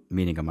about the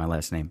meaning of my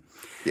last name.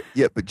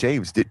 Yeah, but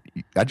James,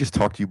 I just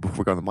talked to you before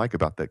we got on the mic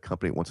about that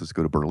company that wants us to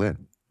go to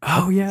Berlin.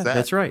 Oh, yeah,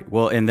 that's right.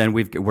 Well, and then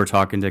we're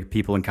talking to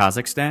people in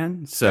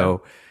Kazakhstan.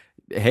 So,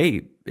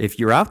 hey, if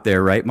you're out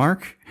there, right,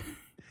 Mark?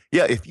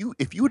 Yeah, if you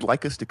would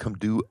like us to come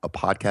do a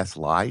podcast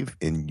live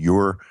in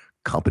your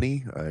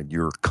company,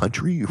 your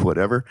country,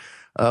 whatever,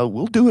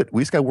 we'll do it.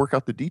 We just got to work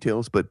out the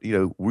details. But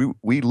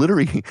we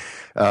literally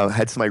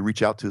had somebody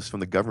reach out to us from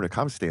the government of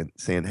Kazakhstan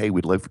saying, "Hey,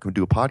 we'd love to come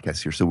do a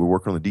podcast here." So we're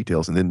working on the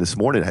details. And then this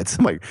morning, I had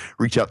somebody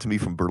reach out to me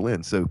from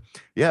Berlin. So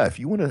yeah, if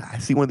you want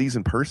to see one of these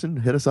in person,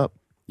 hit us up.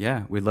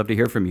 Yeah, we'd love to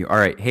hear from you. All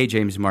right. Hey,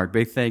 James, Mark,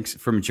 big thanks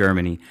from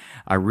Germany.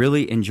 I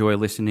really enjoy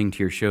listening to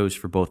your shows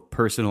for both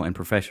personal and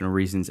professional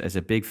reasons. As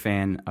a big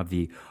fan of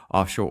the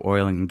offshore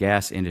oil and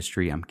gas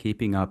industry, I'm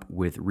keeping up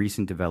with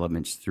recent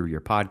developments through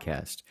your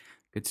podcast.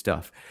 Good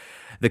stuff.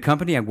 The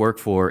company I work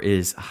for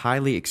is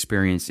highly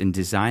experienced in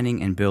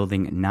designing and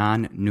building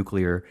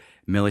non-nuclear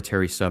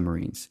military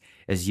submarines.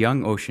 As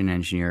young ocean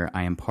engineer,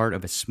 I am part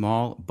of a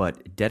small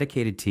but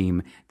dedicated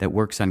team that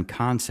works on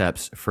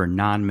concepts for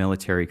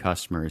non-military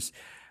customers.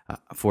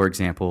 For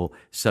example,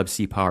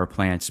 subsea power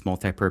plants,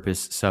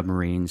 multi-purpose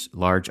submarines,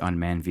 large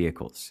unmanned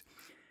vehicles.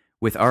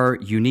 With our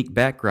unique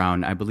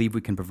background, I believe we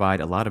can provide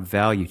a lot of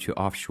value to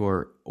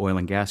offshore oil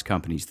and gas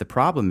companies. The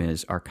problem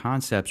is our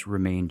concepts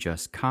remain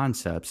just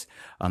concepts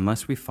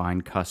unless we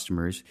find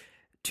customers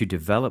to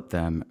develop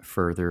them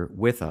further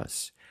with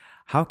us.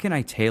 How can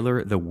I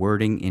tailor the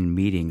wording in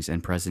meetings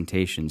and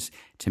presentations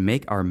to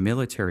make our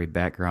military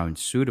background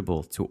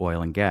suitable to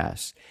oil and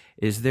gas?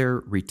 Is there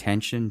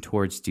retention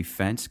towards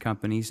defense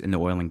companies in the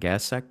oil and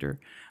gas sector?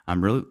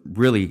 I'm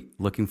really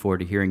looking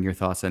forward to hearing your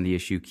thoughts on the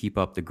issue. Keep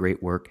up the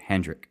great work,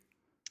 Hendrik.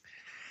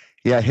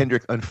 Yeah,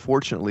 Hendrik.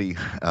 Unfortunately,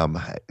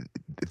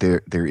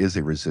 there is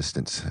a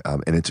resistance,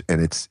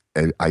 and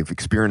I've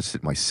experienced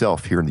it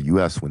myself here in the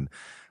U.S. when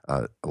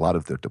a lot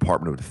of the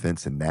Department of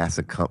Defense and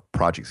NASA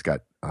projects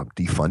got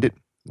defunded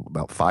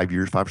about 5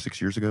 or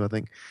 6 years ago, I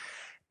think.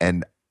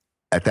 And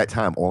at that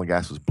time, oil and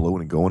gas was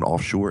blowing and going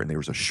offshore, and there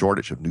was a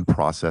shortage of new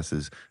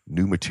processes,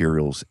 new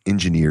materials,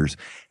 engineers,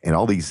 and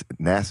all these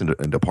NASA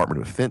and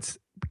Department of Defense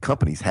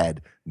companies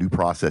had new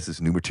processes,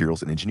 new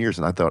materials, and engineers.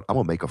 And I thought, I'm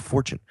going to make a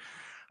fortune.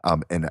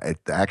 And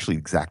actually,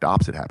 the exact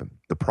opposite happened.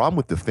 The problem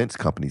with defense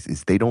companies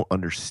is they don't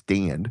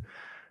understand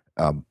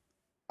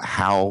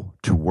how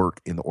to work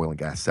in the oil and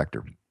gas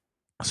sector.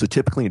 So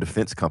typically in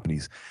defense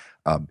companies,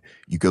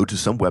 you go to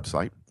some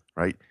website,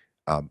 right?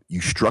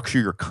 You structure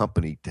your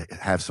company to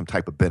have some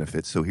type of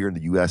benefits. So here in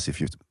the U.S., if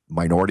you're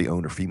minority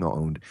owned or female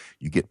owned,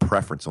 you get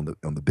preference on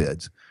the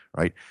bids,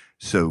 right?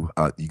 So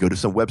you go to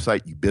some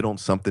website, you bid on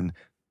something.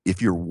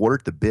 If you're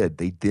awarded the bid,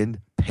 they then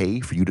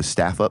pay for you to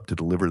staff up to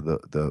deliver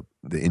the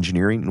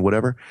engineering and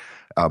whatever.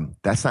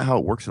 That's not how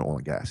it works in oil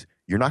and gas.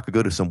 You're not going to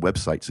go to some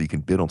website so you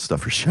can bid on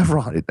stuff for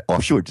Chevron.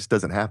 Offshore, it just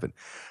doesn't happen.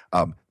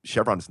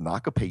 Chevron is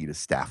not going to pay you to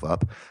staff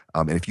up.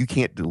 And if you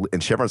can't,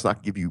 and Chevron's not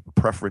going to give you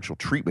preferential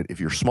treatment if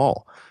you're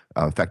small.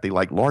 In fact, they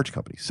like large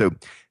companies. So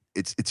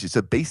it's just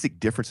a basic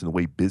difference in the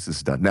way business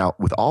is done. Now,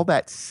 with all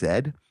that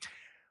said,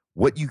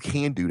 what you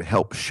can do to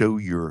help show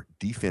your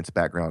defense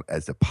background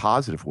as a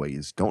positive way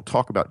is don't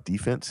talk about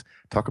defense,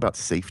 talk about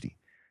safety.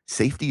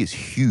 Safety is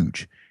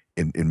huge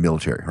in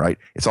military, right?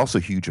 It's also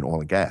huge in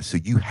oil and gas. So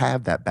you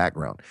have that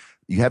background.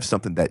 You have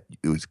something that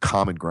is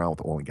common ground with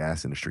the oil and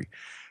gas industry.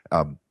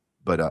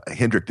 But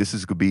Hendrik, this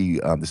is going to be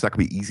it's not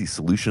going to be an easy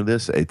solution to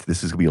this.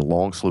 This is going to be a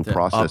long, slow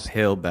process.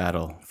 Uphill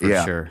battle for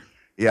sure.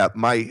 Yeah,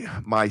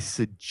 my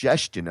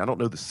suggestion, I don't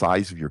know the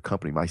size of your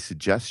company. My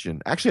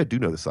suggestion, actually, I do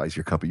know the size of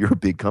your company. You're a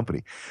big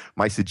company.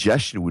 My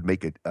suggestion would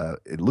make it,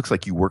 it looks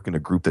like you work in a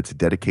group that's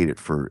dedicated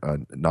for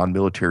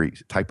non-military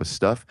type of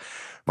stuff.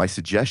 My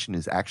suggestion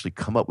is actually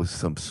come up with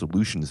some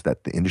solutions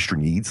that the industry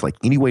needs, like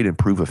any way to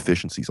improve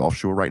efficiencies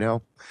offshore right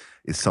now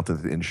is something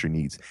that the industry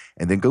needs.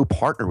 And then go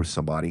partner with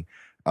somebody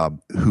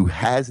who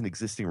has an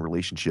existing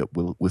relationship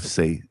with,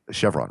 say,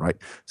 Chevron, right?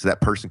 So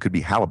that person could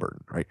be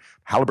Halliburton, right?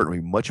 Halliburton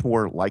will be much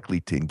more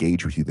likely to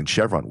engage with you than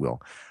Chevron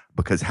will,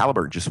 because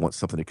Halliburton just wants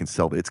something it can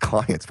sell to its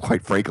clients,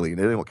 quite frankly, and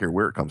they don't care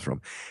where it comes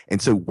from. And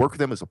so work with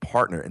them as a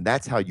partner, and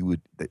that's how you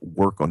would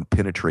work on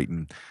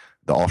penetrating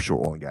the offshore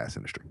oil and gas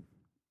industry.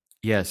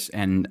 Yes,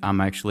 and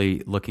I'm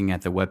actually looking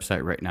at the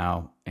website right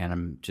now, and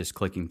I'm just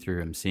clicking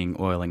through. I'm seeing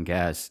oil and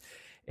gas,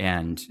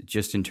 and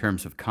just in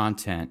terms of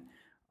content,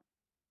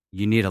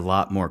 you need a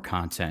lot more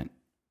content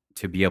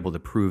to be able to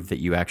prove that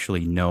you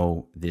actually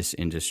know this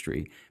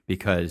industry,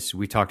 because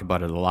we talked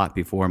about it a lot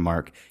before,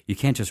 Mark. You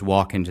can't just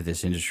walk into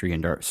this industry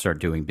and start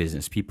doing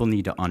business. People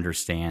need to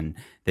understand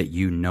that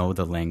you know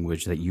the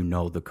language, that you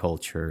know the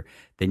culture.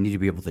 They need to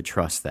be able to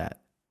trust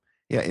that.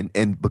 Yeah,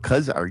 and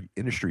because our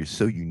industry is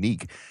so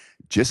unique,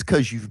 just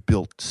because you've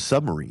built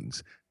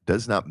submarines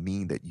does not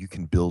mean that you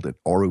can build an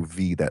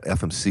ROV that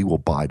FMC will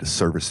buy to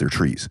service their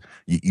trees.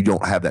 You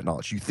don't have that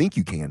knowledge. You think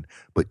you can,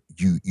 but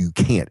you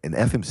can't. And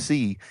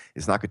FMC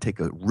is not going to take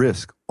a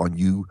risk on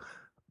you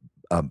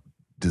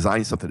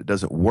designing something that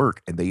doesn't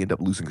work, and they end up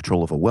losing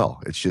control of a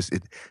well. It's just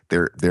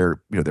their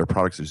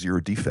products are zero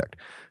defect.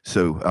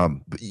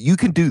 So but you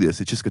can do this.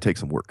 It's just going to take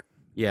some work.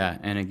 Yeah,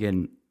 and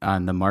again,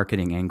 on the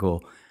marketing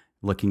angle,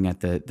 looking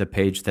at the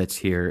page that's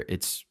here,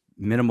 it's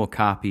minimal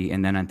copy,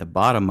 and then at the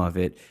bottom of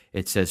it,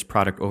 it says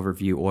product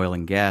overview, oil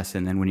and gas.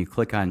 And then when you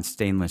click on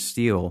stainless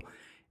steel,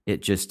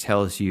 it just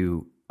tells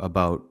you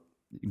about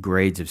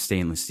grades of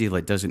stainless steel.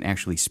 It doesn't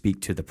actually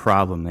speak to the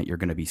problem that you're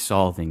going to be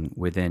solving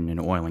within an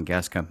oil and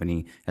gas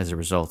company as a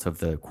result of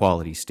the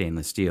quality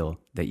stainless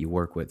steel that you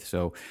work with.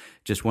 So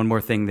just one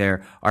more thing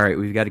there. All right,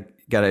 we've got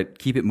to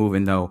keep it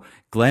moving though.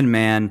 Glenn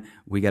Mann,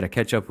 we got to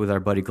catch up with our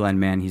buddy Glenn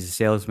Mann. He's a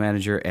sales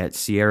manager at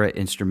Sierra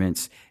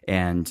Instruments,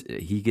 and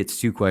he gets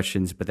 2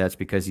 questions, but that's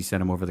because he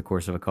sent them over the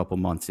course of a couple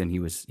months, and he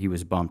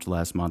was bumped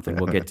last month, and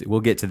we'll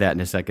get to that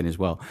in a second as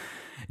well.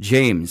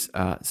 James,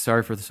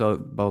 sorry for the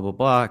blah blah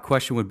blah.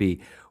 Question would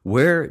be: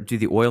 where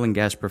do oil and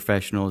gas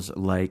professionals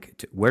like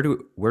to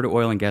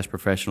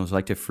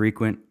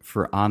frequent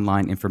for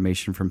online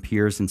information from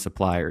peers and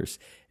suppliers?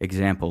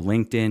 Example: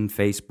 LinkedIn,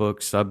 Facebook,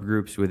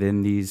 subgroups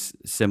within these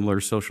similar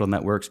social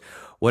networks.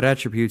 What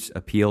attributes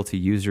appeal to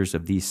users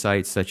of these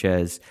sites, such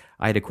as,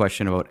 I had a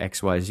question about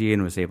XYZ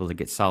and was able to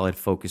get solid,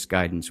 focused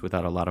guidance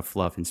without a lot of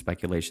fluff and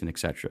speculation,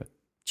 etc.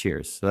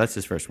 Cheers. So that's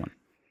his first one.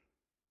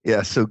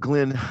 Yeah. So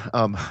Glenn,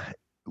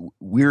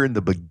 we're in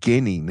the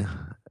beginning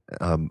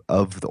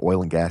of the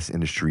oil and gas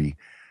industry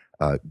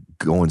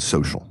going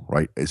social,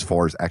 right? As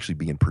far as actually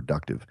being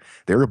productive.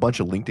 There are a bunch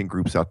of LinkedIn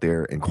groups out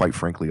there, and quite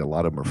frankly, a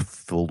lot of them are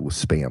filled with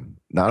spam.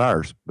 Not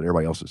ours, but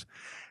everybody else's.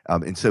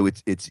 And so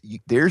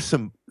there's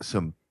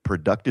some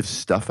productive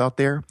stuff out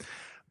there,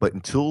 but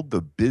until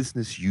the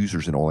business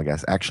users in oil and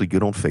gas actually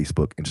get on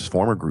Facebook and just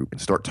form a group and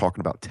start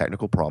talking about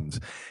technical problems,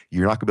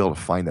 you're not going to be able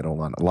to find that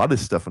online. A lot of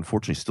this stuff,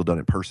 unfortunately, is still done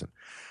in person.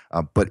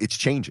 But it's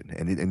changing,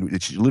 and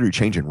it's literally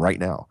changing right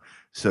now.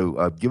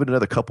 So give it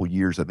another couple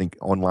years. I think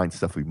online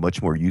stuff will be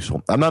much more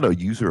useful. I'm not a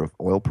user of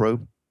Oil Pro.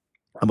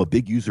 I'm a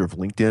big user of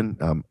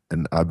LinkedIn,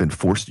 and I've been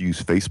forced to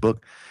use Facebook.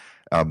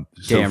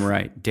 Damn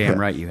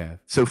right you have.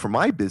 So for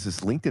my business,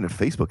 LinkedIn and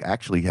Facebook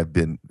actually have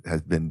been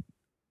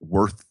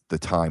worth the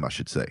time, I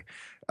should say.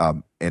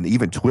 And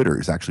even Twitter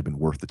has actually been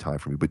worth the time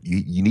for me. But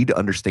you need to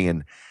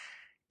understand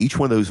each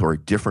one of those are a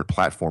different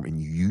platform, and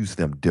you use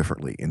them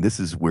differently. And this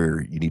is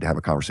where you need to have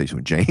a conversation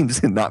with James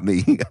and not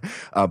me,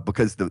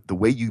 because the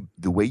way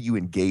you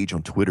engage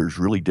on Twitter is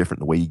really different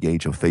than the way you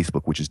engage on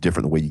Facebook, which is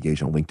different than the way you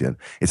engage on LinkedIn.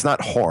 It's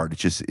not hard.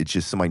 It's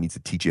just somebody needs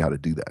to teach you how to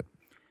do that.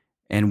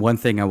 And one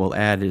thing I will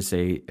add is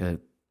a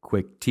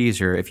quick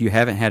teaser. If you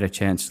haven't had a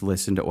chance to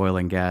listen to the Oil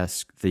and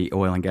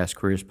Gas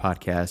Careers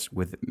podcast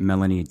with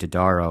Melanie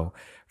Dodaro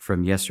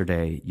from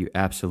yesterday, you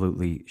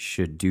absolutely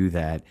should do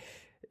that.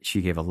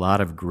 She gave a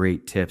lot of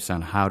great tips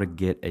on how to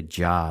get a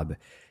job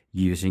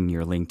using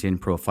your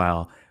LinkedIn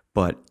profile.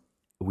 But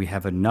we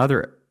have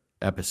another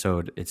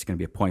episode. It's going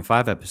to be a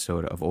 0.5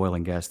 episode of Oil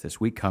and Gas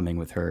this week coming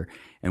with her.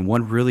 And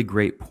one really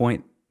great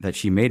point that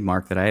she made,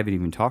 Mark, that I haven't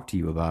even talked to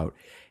you about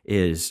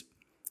is,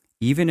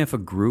 even if a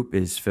group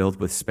is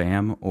filled with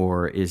spam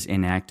or is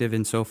inactive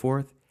and so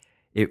forth,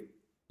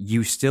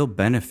 you still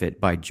benefit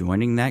by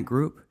joining that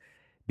group,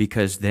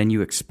 because then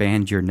you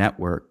expand your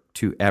network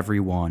to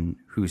everyone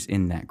who's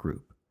in that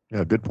group.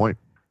 Yeah, good point.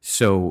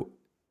 So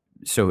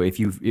if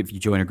you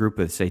join a group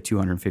with, say,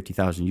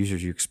 250,000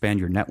 users, you expand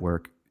your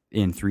network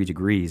in 3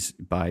 degrees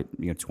by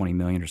 20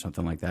 million or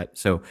something like that.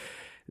 So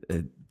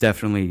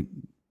definitely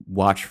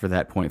watch for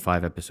that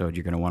 0.5 episode.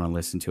 You're going to want to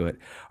listen to it.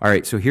 All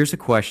right, so here's a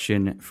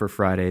question for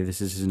Friday.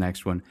 This is his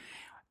next one,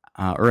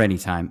 or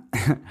anytime.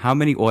 How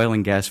many oil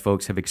and gas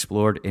folks have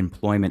explored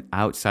employment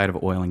outside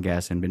of oil and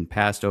gas and been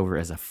passed over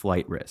as a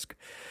flight risk?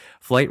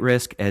 Flight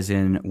risk, as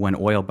in when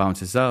oil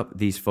bounces up,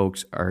 these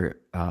folks are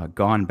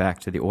gone back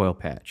to the oil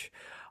patch.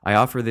 I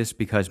offer this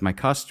because my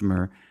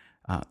customer,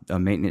 a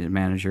maintenance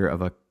manager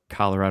of a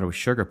Colorado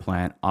sugar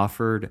plant,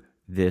 offered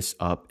this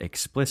up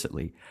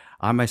explicitly.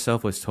 I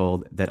myself was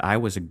told that I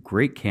was a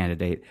great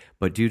candidate,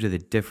 but due to the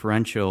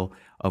differential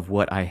of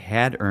what I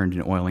had earned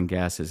in oil and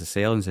gas as a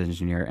sales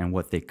engineer and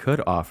what they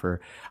could offer,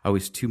 I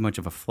was too much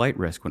of a flight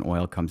risk when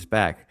oil comes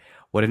back.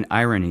 What an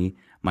irony.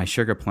 My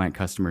sugar plant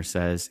customer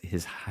says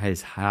his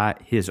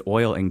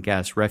oil and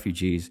gas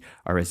refugees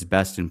are his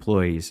best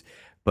employees,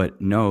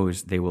 but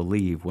knows they will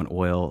leave when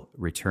oil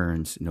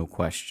returns, no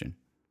question.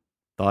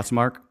 Thoughts,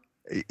 Mark?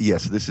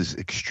 Yes, this is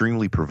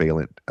extremely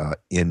prevalent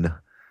in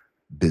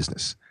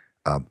business.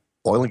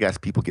 Oil and gas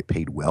people get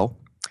paid well,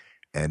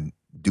 and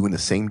doing the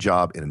same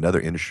job in another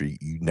industry,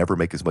 you never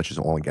make as much as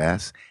oil and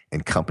gas.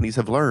 And companies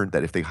have learned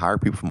that if they hire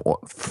people from oil,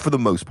 for the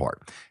most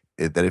part,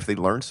 that if they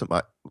hire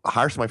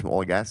somebody from the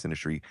oil and gas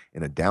industry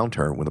in a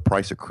downturn, when the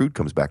price of crude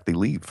comes back, they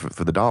leave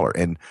for the dollar.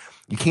 And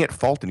you can't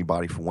fault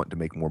anybody for wanting to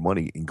make more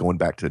money and going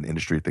back to an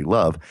industry that they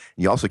love.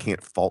 You also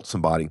can't fault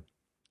somebody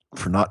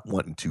for not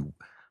wanting to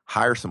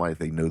hire somebody if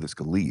they know that's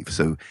going to leave.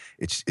 So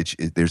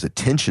there's a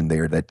tension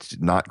there that's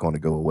not going to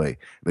go away.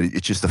 But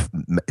it's just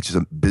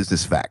a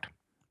business fact.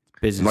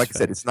 I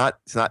said, it's not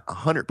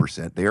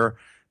 100%. There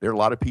are a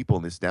lot of people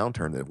in this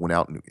downturn that went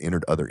out and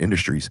entered other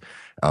industries,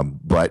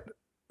 but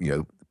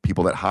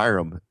people that hire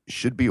them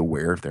should be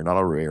aware, if they're not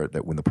aware,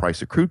 that when the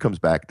price of crude comes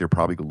back, they're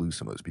probably going to lose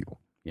some of those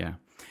people. Yeah.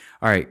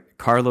 All right.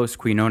 Carlos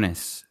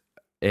Quinones.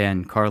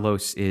 And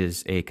Carlos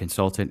is a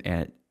consultant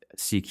at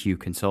CQ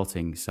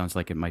Consulting. Sounds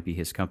like it might be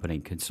his company.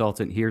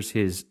 Consultant.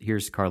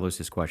 Here's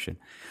Carlos's question.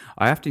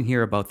 I often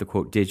hear about the,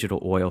 quote,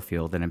 digital oil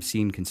field, and I'm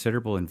seeing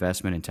considerable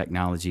investment in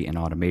technology and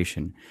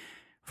automation.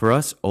 For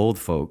us old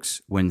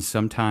folks, who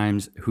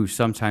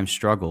sometimes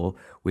struggle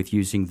with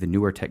using the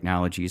newer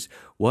technologies,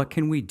 what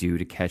can we do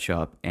to catch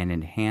up and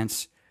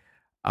enhance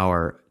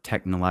our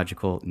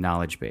technological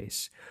knowledge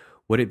base?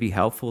 Would it be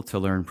helpful to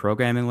learn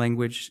programming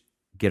language,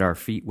 get our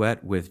feet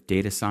wet with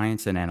data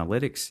science and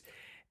analytics?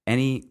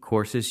 Any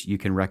courses you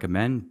can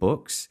recommend,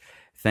 books?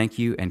 Thank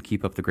you, and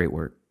keep up the great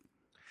work.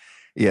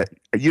 Yeah,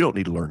 you don't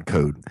need to learn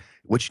code.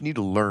 What you need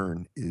to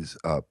learn is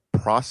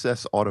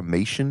process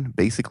automation,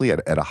 basically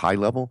at a high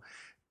level.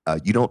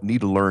 You don't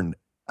need to learn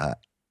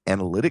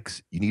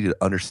analytics. You need to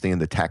understand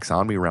the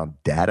taxonomy around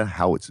data,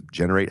 how it's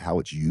generated, how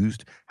it's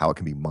used, how it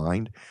can be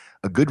mined.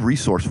 A good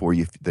resource for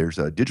you, there's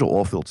a Digital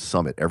Oilfield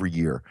Summit every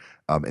year,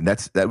 and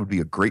that would be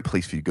a great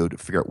place for you to go to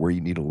figure out where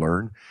you need to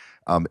learn.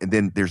 And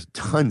then there's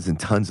tons and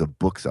tons of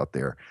books out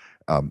there.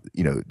 A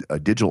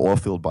Digital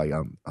Oilfield by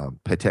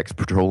Petex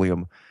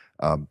Petroleum.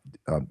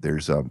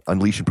 There's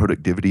Unleashing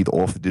Productivity,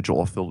 the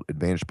Digital Oilfield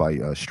Advantage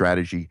by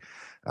Strategy.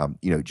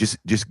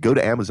 Just go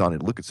to Amazon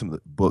and look at some of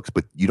the books,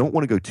 but you don't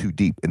want to go too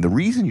deep. And the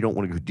reason you don't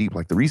want to go deep,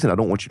 like the reason I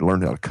don't want you to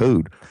learn how to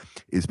code,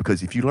 is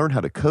because if you learn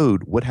how to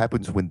code, what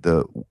happens when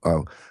the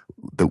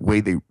way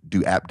they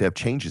do app dev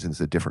changes and it's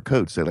a different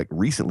code? So like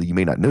recently, you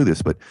may not know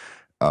this, but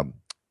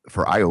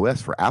for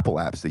iOS, for Apple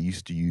apps, they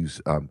used to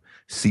use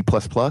C++,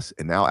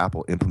 and now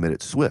Apple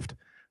implemented Swift,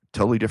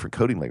 totally different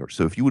coding language.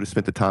 So if you would have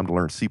spent the time to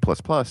learn C++,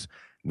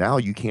 now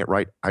you can't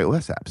write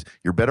iOS apps.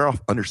 You're better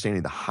off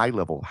understanding the high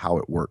level how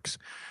it works.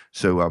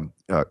 So,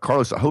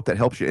 Carlos, I hope that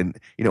helps you. And,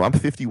 I'm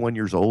 51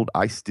 years old.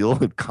 I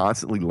still am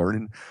constantly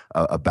learning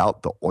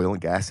about the oil and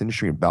gas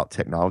industry and about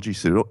technology.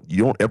 So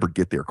you don't ever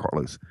get there,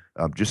 Carlos.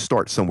 Just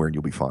start somewhere and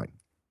you'll be fine.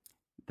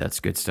 That's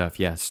good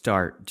stuff. Yeah,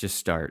 just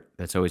start.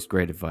 That's always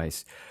great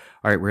advice.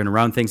 All right, we're going to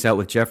round things out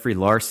with Jeffrey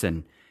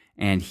Larson.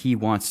 And he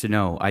wants to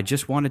know, I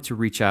just wanted to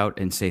reach out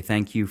and say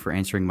thank you for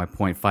answering my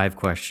point 5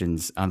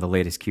 questions on the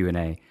latest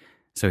Q&A.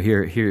 So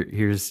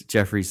here's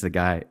Jeffrey's the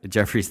guy.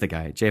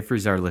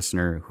 Jeffrey's our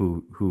listener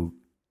who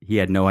he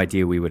had no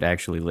idea we would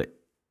actually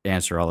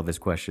answer all of his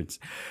questions.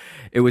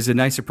 It was a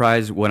nice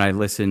surprise when I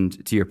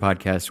listened to your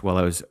podcast while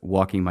I was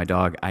walking my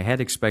dog. I had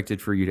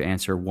expected for you to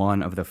answer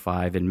one of the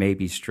 5 and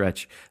maybe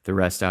stretch the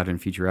rest out in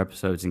future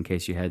episodes in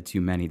case you had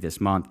too many this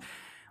month.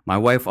 My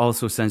wife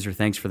also sends her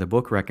thanks for the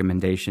book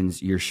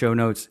recommendations. Your show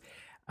notes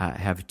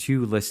have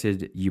 2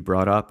 listed you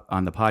brought up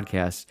on the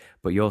podcast,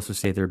 but you also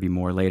say there'll be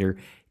more later.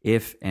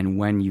 If and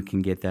when you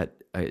can get that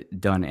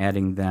done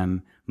adding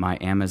them, my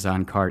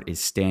Amazon cart is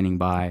standing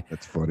by.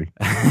 That's funny.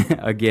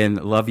 Again,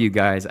 love you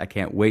guys. I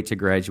can't wait to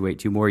graduate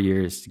 2 more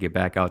years to get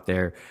back out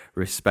there.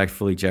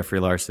 Respectfully, Jeffrey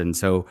Larson.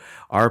 So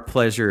our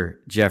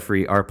pleasure,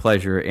 Jeffrey, our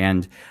pleasure.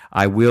 And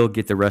I will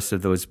get the rest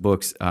of those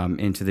books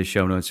into the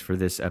show notes for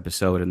this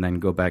episode and then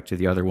go back to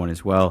the other one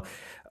as well.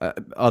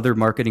 Other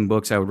marketing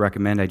books I would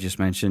recommend, I just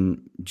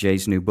mentioned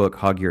Jay's new book,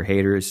 Hug Your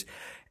Haters.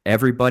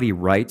 Everybody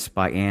Writes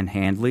by Ann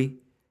Handley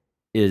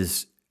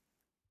is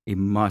a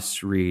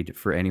must read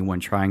for anyone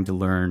trying to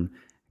learn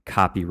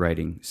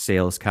copywriting,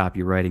 sales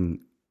copywriting,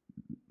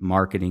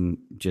 marketing.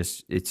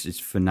 It's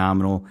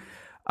phenomenal.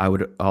 I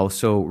would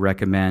also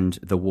recommend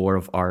The War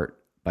of Art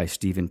by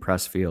Stephen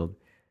Pressfield.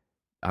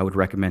 I would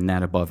recommend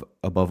that above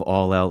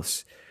all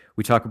else.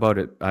 We talk about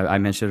it. I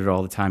mention it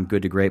all the time.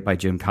 Good to Great by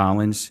Jim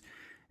Collins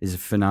is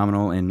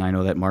phenomenal, and I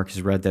know that Mark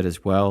has read that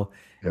as well.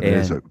 Yeah, it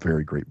is a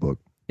very great book.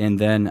 And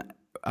then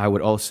I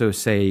would also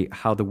say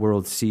How the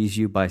World Sees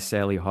You by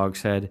Sally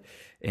Hogshead.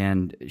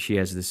 And she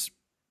has this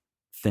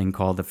thing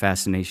called the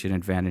Fascination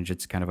Advantage.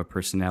 It's kind of a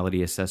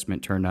personality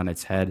assessment turned on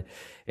its head,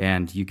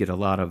 and you get a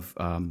lot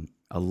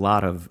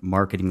of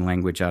marketing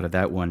language out of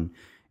that one.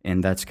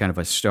 And that's kind of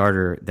a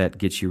starter that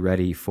gets you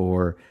ready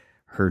for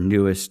her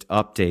newest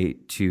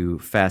update to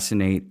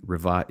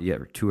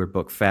to her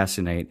book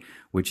Fascinate,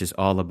 which is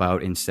all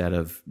about, instead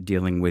of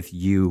dealing with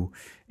you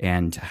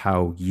and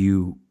how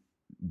you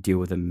deal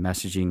with the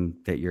messaging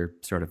that you're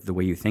sort of the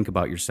way you think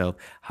about yourself,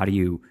 how do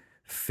you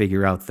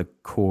figure out the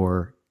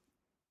core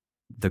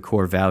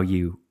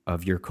value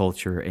of your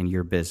culture and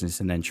your business,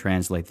 and then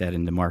translate that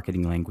into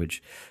marketing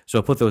language. So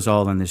I'll put those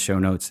all in the show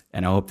notes,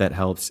 and I hope that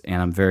helps.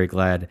 And I'm very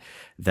glad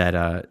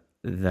that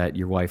that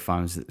your wife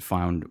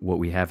found what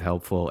we have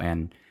helpful.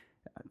 And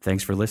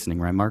thanks for listening,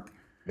 right, Mark?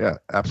 Yeah,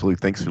 absolutely.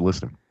 Thanks for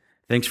listening.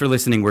 Thanks for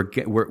listening. We're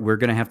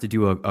going to have to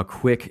do a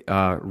quick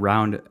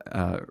round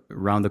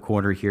the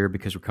corner here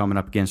because we're coming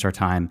up against our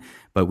time.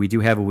 But we do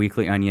have a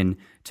weekly onion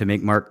to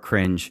make Mark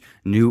cringe.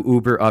 New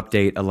Uber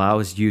update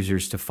allows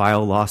users to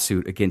file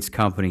lawsuit against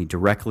company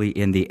directly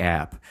in the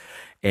app.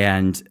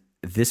 And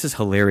this is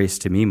hilarious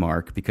to me,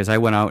 Mark, because I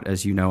went out,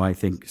 as you know, I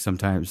think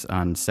sometimes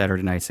on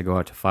Saturday nights I go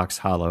out to Fox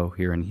Hollow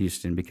here in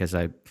Houston because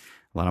a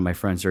lot of my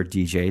friends are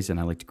DJs and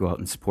I like to go out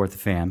and support the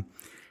fam.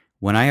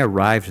 When I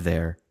arrived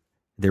there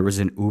was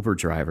an Uber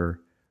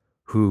driver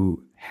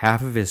who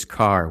half of his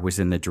car was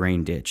in the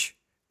drain ditch.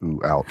 Ooh,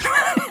 ouch.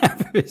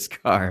 Half of his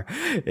car.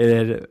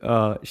 And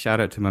shout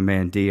out to my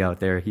man D out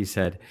there. He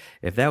said,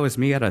 if that was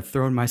me, I'd have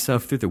thrown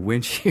myself through the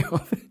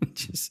windshield.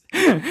 Just,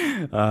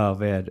 oh,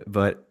 man.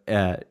 But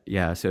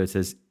yeah, so it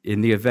says,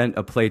 in the event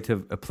a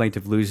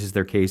plaintiff loses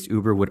their case,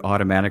 Uber would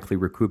automatically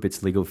recoup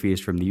its legal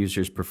fees from the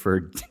user's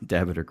preferred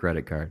debit or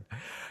credit card.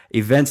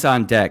 Events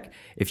on deck.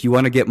 If you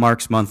want to get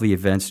Mark's monthly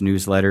events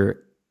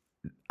newsletter,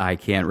 I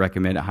can't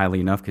recommend it highly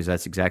enough because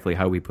that's exactly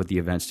how we put the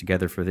events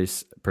together for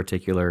this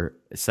particular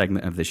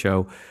segment of the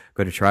show.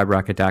 Go to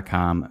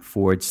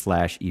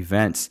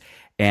triberocket.com/events.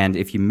 And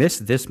if you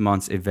missed this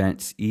month's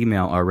events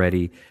email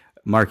already,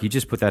 Mark, you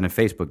just put that on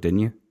Facebook, didn't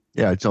you?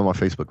 Yeah, it's on my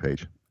Facebook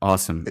page.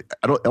 Awesome.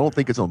 I don't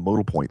think it's on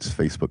Modal Point's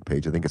Facebook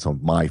page. I think it's on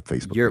my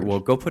Facebook page. Well,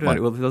 go put it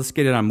on. Well, let's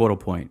get it on Modal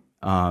Point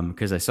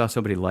because I saw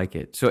somebody like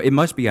it. So it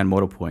must be on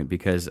Modal Point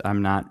because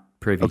I'm not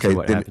privy to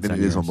what happens on yours. Then it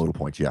is on Modal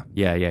Point, yeah.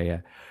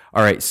 Yeah.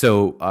 All right,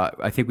 so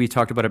I think we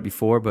talked about it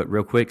before, but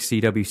real quick,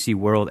 CWC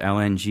World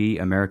LNG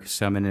America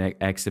Summit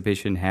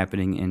Exhibition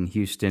happening in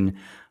Houston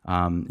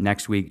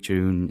next week,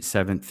 June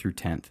 7th through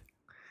 10th.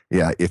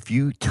 Yeah, if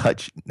you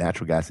touch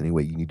natural gas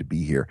anyway, you need to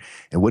be here.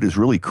 And what is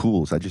really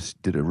cool is I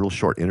just did a real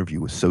short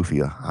interview with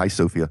Sophia. Hi,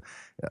 Sophia.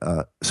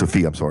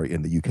 Sophia, I'm sorry,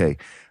 in the UK.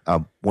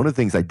 One of the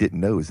things I didn't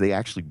know is they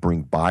actually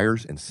bring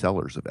buyers and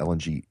sellers of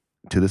LNG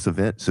to this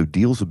event. So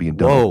deals are being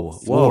done on the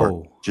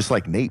floor, just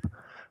like NAPE.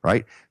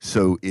 Right.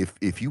 So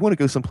if you want to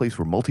go someplace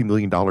where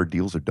multi-million-dollar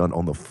deals are done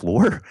on the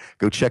floor,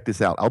 go check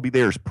this out. I'll be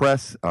there as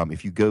press.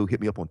 If you go,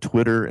 hit me up on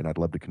Twitter, and I'd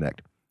love to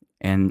connect.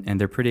 And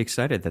they're pretty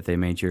excited that they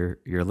made your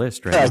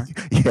list, right?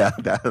 Yeah,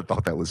 I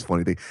thought that was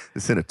funny. They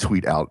sent a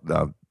tweet out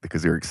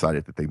because they're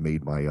excited that they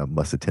made my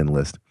must-attend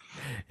list.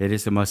 It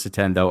is a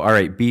must-attend, though. All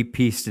right,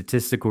 BP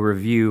Statistical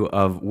Review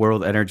of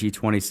World Energy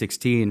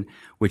 2016,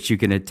 which you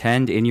can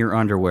attend in your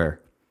underwear.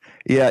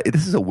 Yeah,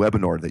 this is a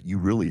webinar that you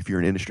really, if you're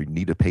in industry,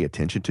 need to pay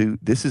attention to.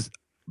 This is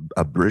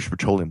British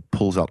Petroleum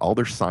pulls out all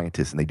their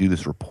scientists and they do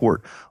this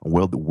report on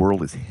where the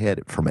world is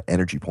headed from an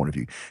energy point of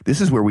view. This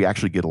is where we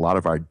actually get a lot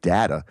of our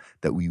data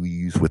that we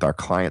use with our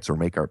clients or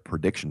make our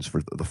predictions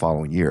for the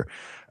following year.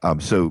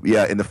 So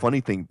yeah, and the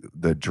funny thing,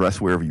 the dress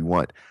wherever you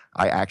want,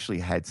 I actually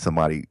had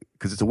somebody,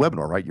 because it's a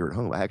webinar, right? You're at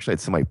home. I actually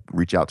had somebody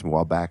reach out to me a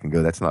while back and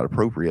go, that's not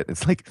appropriate.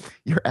 It's like,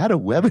 you're at a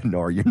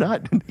webinar. You're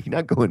not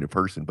going in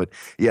person. But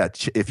yeah,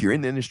 if you're in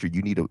the industry,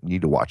 you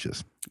need to watch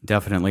this.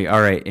 Definitely.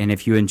 All right. And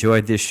if you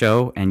enjoyed this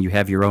show and you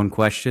have your own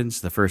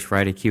questions, the first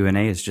Friday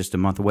Q&A is just a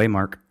month away,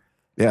 Mark.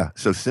 Yeah,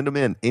 so send them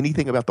in.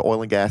 Anything about the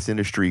oil and gas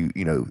industry,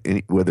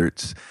 whether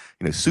it's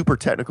super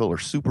technical or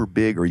super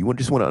big, or you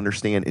just want to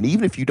understand. And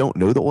even if you don't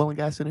know the oil and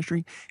gas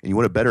industry and you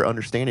want to better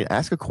understand it,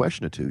 ask a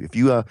question or two.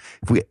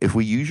 If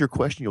we use your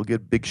question, you'll get a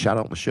big shout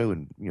out on the show,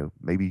 and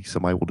maybe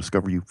somebody will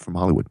discover you from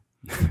Hollywood.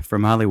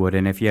 From Hollywood.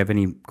 And if you have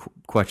any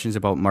questions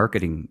about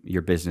marketing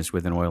your business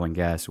within oil and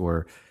gas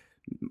or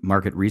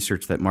market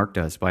research that Mark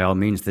does, by all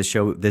means,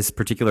 this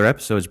particular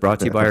episode is brought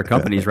to you by our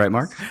companies, right,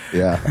 Mark?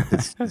 Yeah,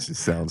 it just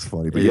sounds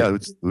funny, but yeah,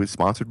 it was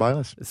sponsored by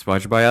us. It's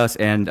sponsored by us,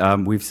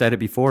 and we've said it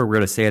before. We're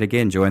going to say it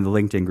again. Join the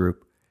LinkedIn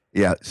group.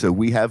 Yeah, so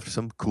we have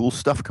some cool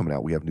stuff coming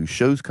out. We have new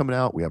shows coming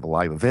out. We have a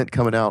live event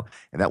coming out,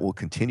 and that will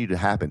continue to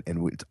happen.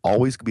 And it's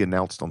always going to be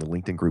announced on the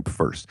LinkedIn group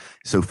first.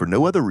 So for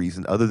no other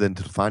reason other than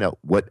to find out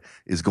what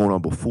is going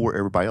on before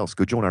everybody else,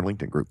 go join our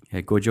LinkedIn group.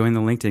 Yeah, go join the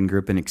LinkedIn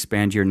group and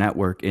expand your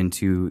network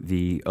into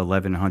the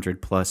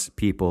 1,100 plus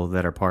people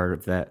that are part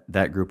of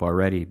that group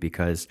already,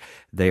 because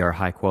they are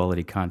high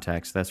quality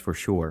contacts. That's for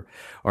sure.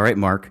 All right,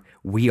 Mark,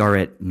 we are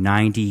at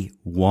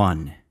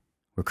 91.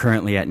 We're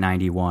currently at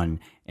 91,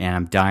 and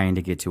I'm dying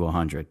to get to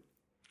 100.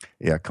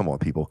 Yeah, come on,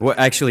 people. Well,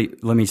 actually,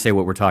 let me say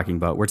what we're talking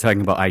about. We're talking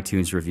about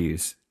iTunes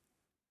reviews.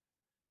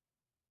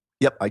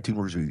 Yep,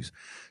 iTunes reviews.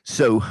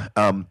 So,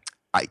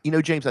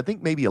 James, I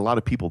think maybe a lot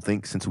of people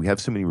think since we have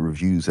so many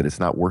reviews that it's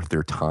not worth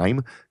their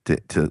time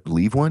to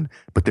leave one,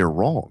 but they're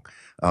wrong.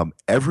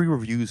 Every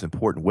review is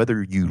important,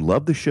 whether you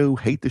love the show,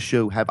 hate the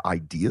show, have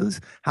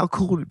ideas. How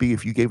cool would it be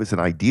if you gave us an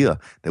idea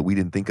that we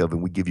didn't think of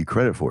and we give you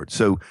credit for it?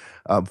 So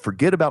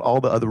forget about all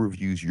the other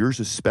reviews. Yours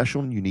is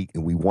special and unique,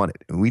 and we want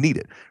it and we need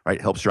it, right?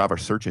 It helps drive our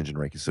search engine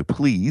rankings. So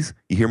please,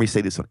 you hear me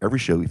say this on every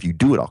show. If you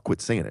do it, I'll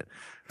quit saying it.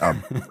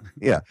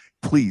 Yeah,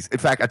 please. In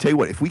fact, I tell you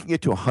what, if we can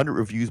get to 100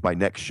 reviews by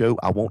next show,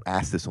 I won't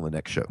ask this on the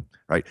next show,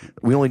 right?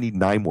 We only need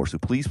 9 more. So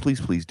please, please,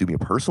 please do me a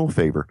personal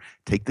favor.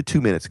 Take the 2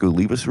 minutes, go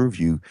leave us a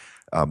review.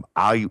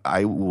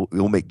 It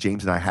will make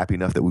James and I happy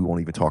enough that we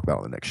won't even talk about it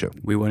on the next show.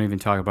 We won't even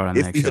talk about it on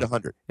the next show. If we hit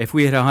 100. If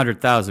we hit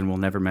 100,000, we'll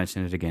never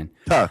mention it again.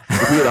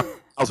 If we hit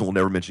 100,000, we'll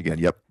never mention it again.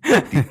 Yep.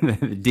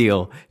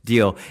 Deal.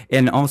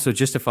 And also,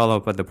 just to follow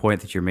up on the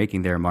point that you're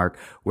making there, Mark,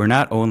 we're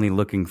not only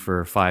looking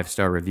for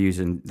 5-star reviews,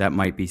 and that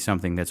might be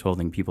something that's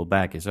holding people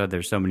back. Is,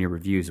 there's so many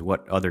reviews.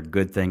 What other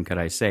good thing could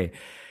I say?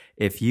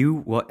 If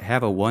you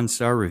have a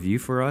 1-star review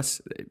for us,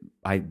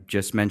 I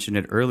just mentioned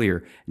it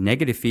earlier,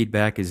 negative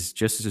feedback is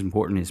just as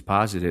important as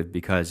positive,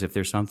 because if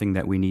there's something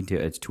that we need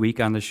to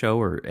tweak on the show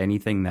or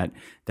anything that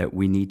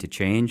we need to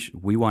change,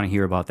 we want to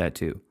hear about that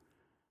too.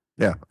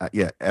 Yeah,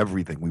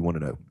 everything we want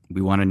to know.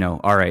 We want to know.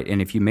 All right,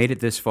 and if you made it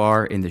this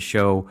far in the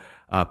show,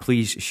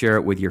 please share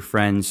it with your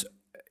friends.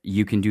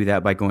 You can do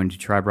that by going to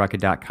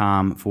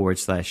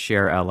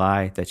triberocket.com/share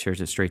LI. That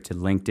shares it straight to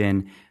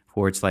LinkedIn.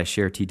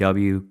 /share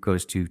TW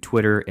goes to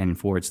Twitter, and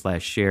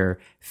 /share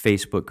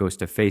Facebook goes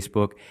to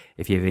Facebook.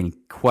 If you have any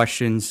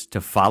questions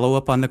to follow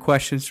up on the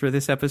questions for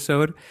this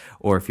episode,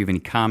 or if you have any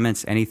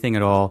comments, anything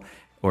at all,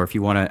 or if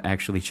you want to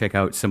actually check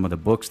out some of the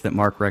books that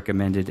Mark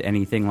recommended,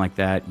 anything like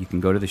that, you can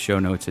go to the show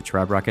notes at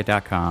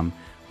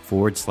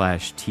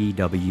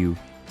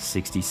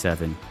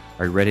triberocket.com/TW67.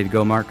 Are you ready to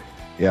go, Mark?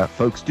 Yeah,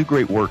 folks, do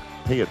great work.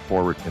 Pay it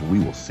forward, and we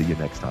will see you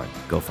next time.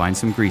 Go find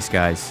some grease,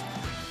 guys.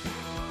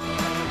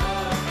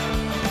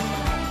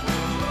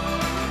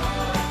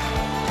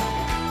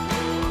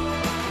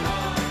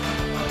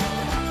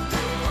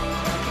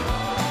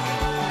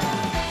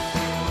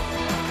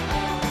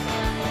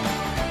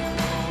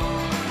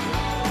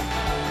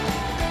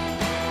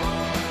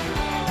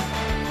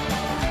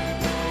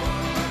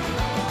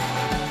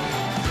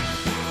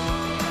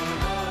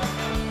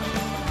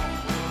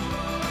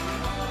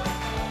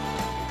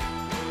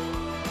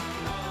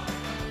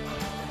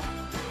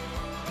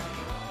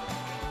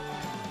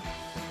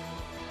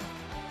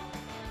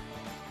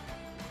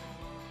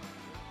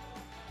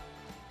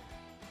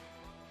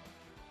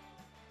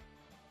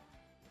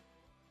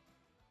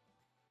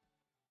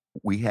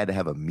 We had to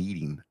have a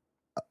meeting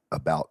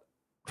about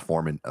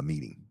forming a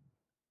meeting.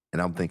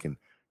 And I'm thinking,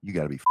 you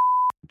got to be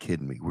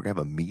kidding me. We're going to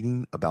have a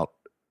meeting about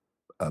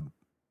a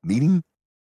meeting?